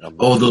it's like I'm.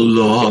 Oh, the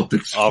loft.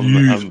 Excuse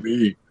I'm-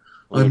 me.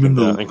 I'm in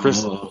the and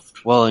Chris.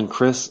 loft. Well, and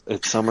Chris,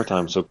 it's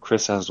summertime, so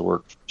Chris has to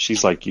work.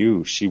 She's like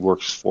you. She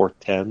works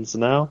 4/10s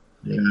now,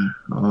 Yeah.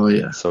 Oh,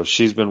 yeah. so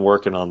she's been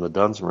working on the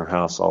Dunsmore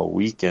house all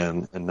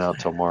weekend, and now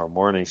tomorrow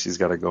morning she's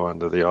got to go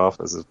into the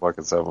office. It's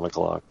fucking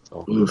 7:00,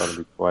 so we Oof. gotta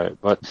be quiet.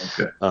 But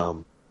Okay.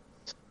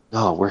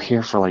 no, we're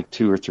here for like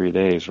 2 or 3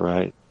 days,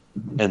 right?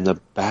 And the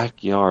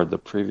backyard, the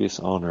previous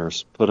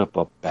owners put up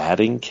a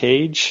batting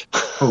cage.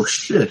 Oh,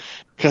 shit.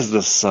 Because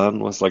the son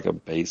was like a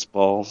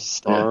baseball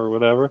star Yeah. or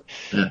whatever.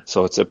 Yeah.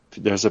 So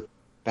there's a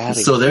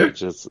batting still there?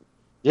 cage.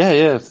 Yeah.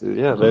 They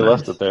nice.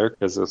 left it there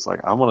because it's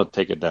like, I want to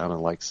take it down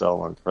and like sell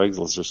on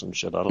Craigslist or some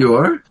shit. I don't You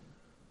are?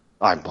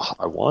 I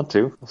want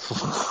to.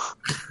 What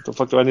the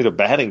fuck do I need a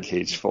batting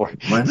cage for?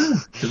 Why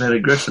not? Get that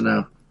aggression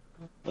out.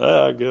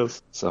 I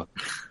guess.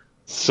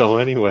 So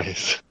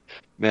anyways,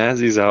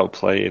 Mazzy's out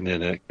playing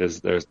in it because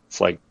it's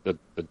like the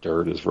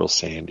dirt is real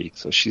sandy.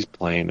 So she's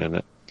playing in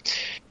it.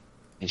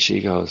 And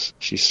she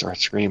starts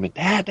screaming,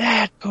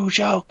 Dad,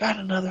 Cujo, got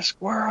another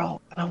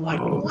squirrel. And I'm like,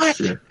 Oh, what?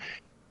 shit.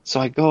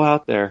 So I go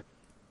out there.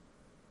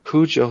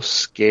 Cujo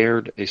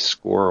scared a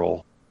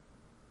squirrel,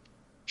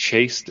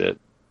 chased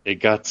it. It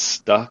got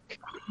stuck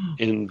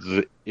in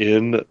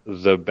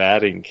the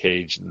batting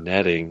cage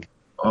netting.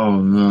 Oh,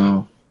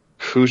 no.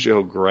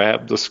 Cujo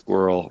grabbed the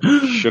squirrel,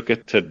 shook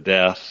it to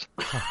death.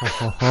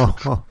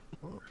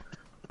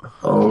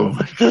 Oh,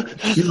 my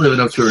God. She's living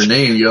up to her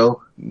name,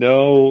 yo.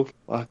 No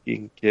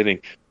fucking kidding.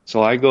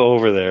 So I go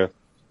over there.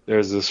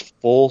 There's this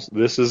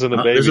isn't a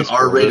baby There's an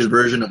squirrel. R-rated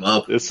version of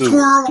Up. this is-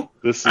 Squirrel!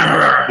 This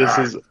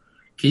is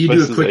Can you do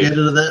this a is quick a- edit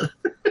of that?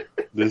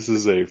 This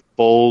is a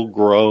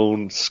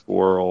full-grown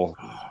squirrel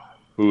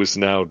who is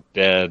now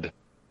dead,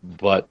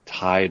 but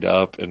tied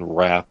up and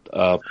wrapped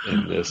up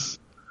in this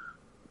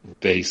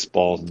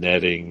baseball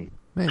netting.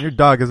 Man, your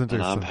dog isn't And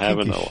into I'm some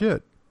having kinky a-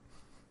 shit.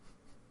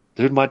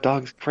 Dude, my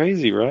dog's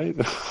crazy, right?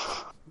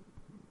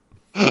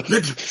 Let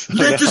this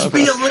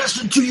be a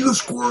lesson to you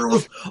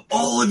squirrels.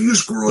 All of you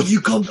squirrels,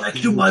 you come back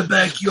to my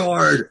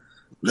backyard.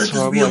 Let So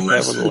this I'm be a like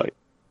lesson.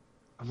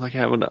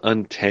 having to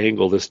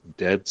untangle this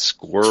dead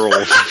squirrel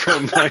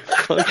from my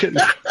fucking.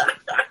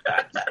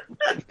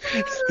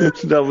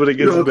 No, but it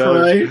gets You're better.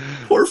 crying.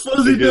 Poor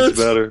fuzzy It gets nuts.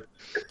 better.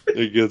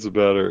 It gets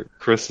better.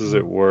 Chris is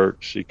at work.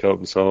 She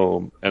comes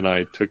home, and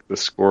I took the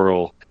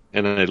squirrel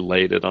and I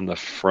laid it on the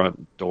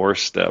front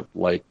doorstep,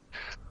 like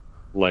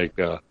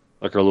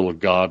our little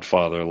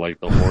godfather, like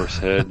the horse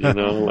head, you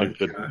know, like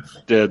the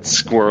dead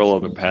squirrel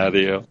on the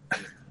patio.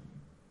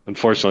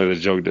 Unfortunately, the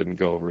joke didn't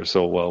go over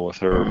so well with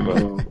her,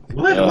 but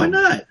What? Why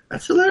not?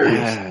 That's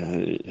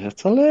hilarious.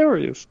 it's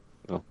hilarious.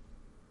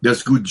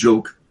 That's a good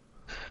joke.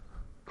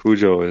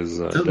 Cujo is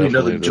me definitely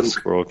another the joke.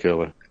 squirrel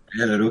killer.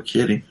 Yeah, no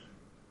kidding.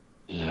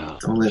 Yeah.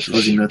 Don't let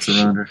fuzzy nuts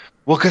around her.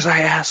 Well, because I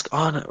asked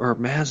Anna or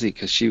Mazzy,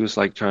 because she was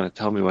like trying to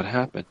tell me what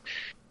happened,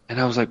 and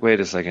I was like, "Wait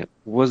a second,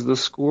 was the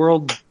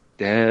squirrel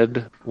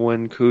dead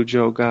when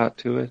Cujo got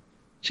to it?"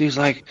 She's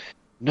like,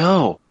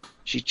 "No,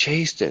 she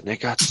chased it and it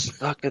got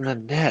stuck in the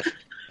net."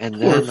 And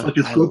Poor then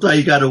fucking squirrel thought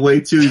he got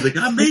away too. He's like,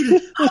 I made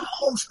it. I'm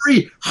home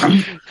free.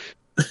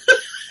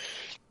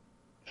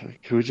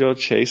 Cujo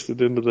chased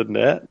it into the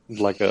net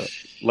like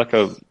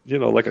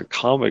a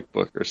comic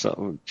book or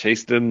something.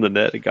 Chased it in the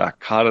net, it got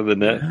caught in the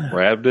net, Yeah.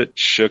 grabbed it,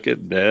 shook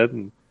it dead,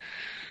 and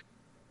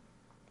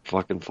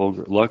fucking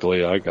full.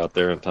 Luckily, I got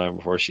there in time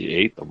before she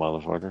ate the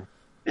motherfucker.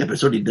 Yeah, but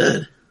it's already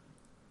dead.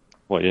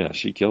 Well, yeah,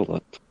 she killed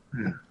it.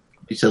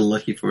 You said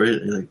lucky for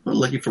it. You're like, well,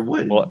 lucky for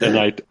what? Well,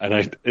 Dead. and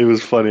I, it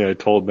was funny. I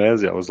told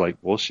Mazzy, I was like,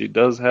 well, she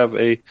does have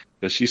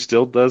because she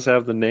still does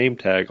have the name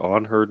tag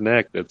on her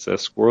neck that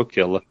says Squirrel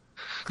Killer.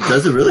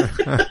 Does it really?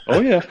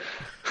 Oh yeah,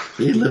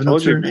 He living up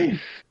Told to her you. name.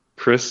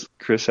 Chris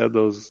had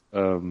those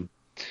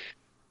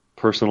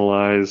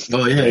personalized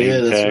Oh yeah, name yeah,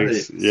 that's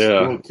tags. right. Yeah,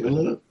 Squirrel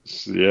killer?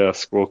 yeah,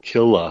 Squirrel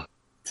Killer.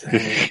 Dang,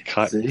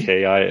 see?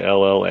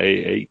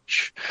 Killah.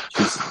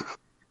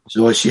 She's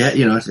So she had,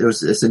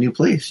 it's a new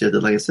place. She had to,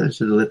 like I said,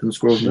 she had to let them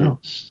squirrels know.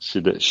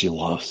 She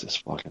loves this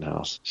fucking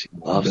house. She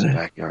loves the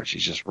backyard. She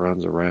just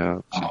runs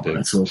around.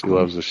 That's so she cool.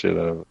 loves the shit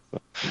out of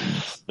it.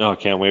 So. No, I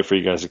can't wait for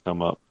you guys to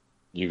come up.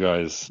 You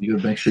guys. You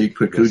gotta make sure you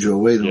put Cujo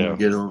away when Yeah. we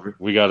get over.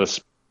 We got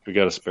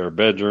a spare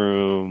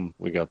bedroom.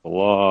 We got the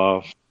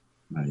loft.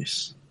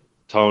 Nice.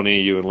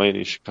 Tony, you and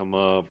Lainey should come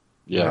up.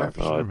 Yeah,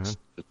 for sure, man.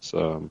 it's a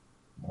I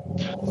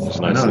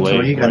nice know, lake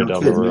Tony, you got right no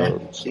down kids, the man.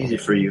 road. It's easy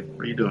for you.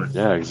 What are you doing?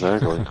 Yeah,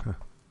 exactly.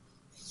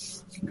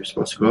 You're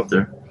supposed to go up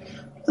there.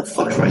 What the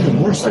fuck's riding a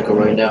motorcycle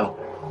right now?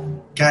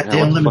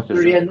 Goddamn, what the fuck is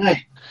 11:30 that? at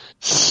night.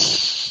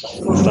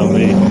 It's not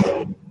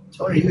me.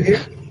 Tony, you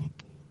here?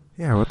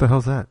 Yeah, what the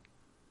hell's that?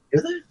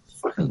 Hear that? It's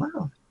fucking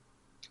loud.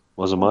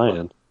 Wasn't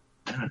mine.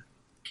 Can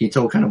you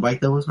tell what kind of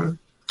bike that was, bro?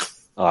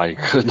 I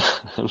couldn't.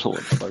 I don't know what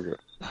the fuck.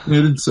 It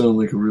didn't sound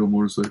like a real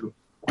motorcycle.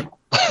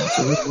 It's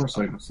a real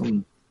motorcycle.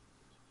 Some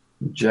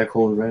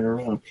jackhole ran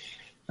around.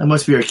 That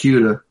must be our cue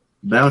to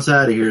bounce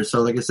out of here.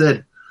 So, like I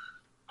said,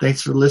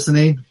 thanks for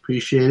listening.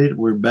 Appreciate it.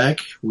 We're back.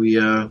 We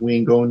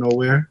ain't going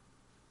nowhere.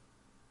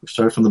 We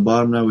started from the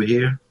bottom. Now we're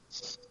here.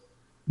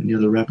 Any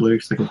other rap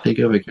lyrics I can think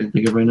of? I can't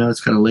think of right now.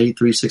 It's kind of late.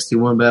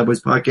 361 Bad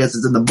Boys Podcast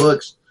is in the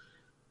books.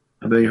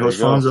 I've been your host,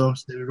 There you go. Fonzo.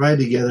 Stay right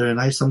together, and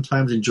I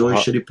sometimes enjoy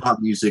shitty pop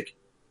music.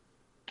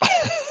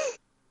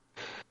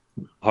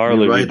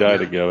 Harley, You're right, we die yeah.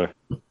 together.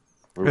 We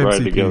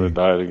ride MCP. together,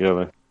 die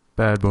together.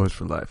 Bad Boys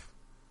for Life.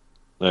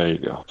 There you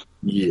go.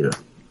 Yeah.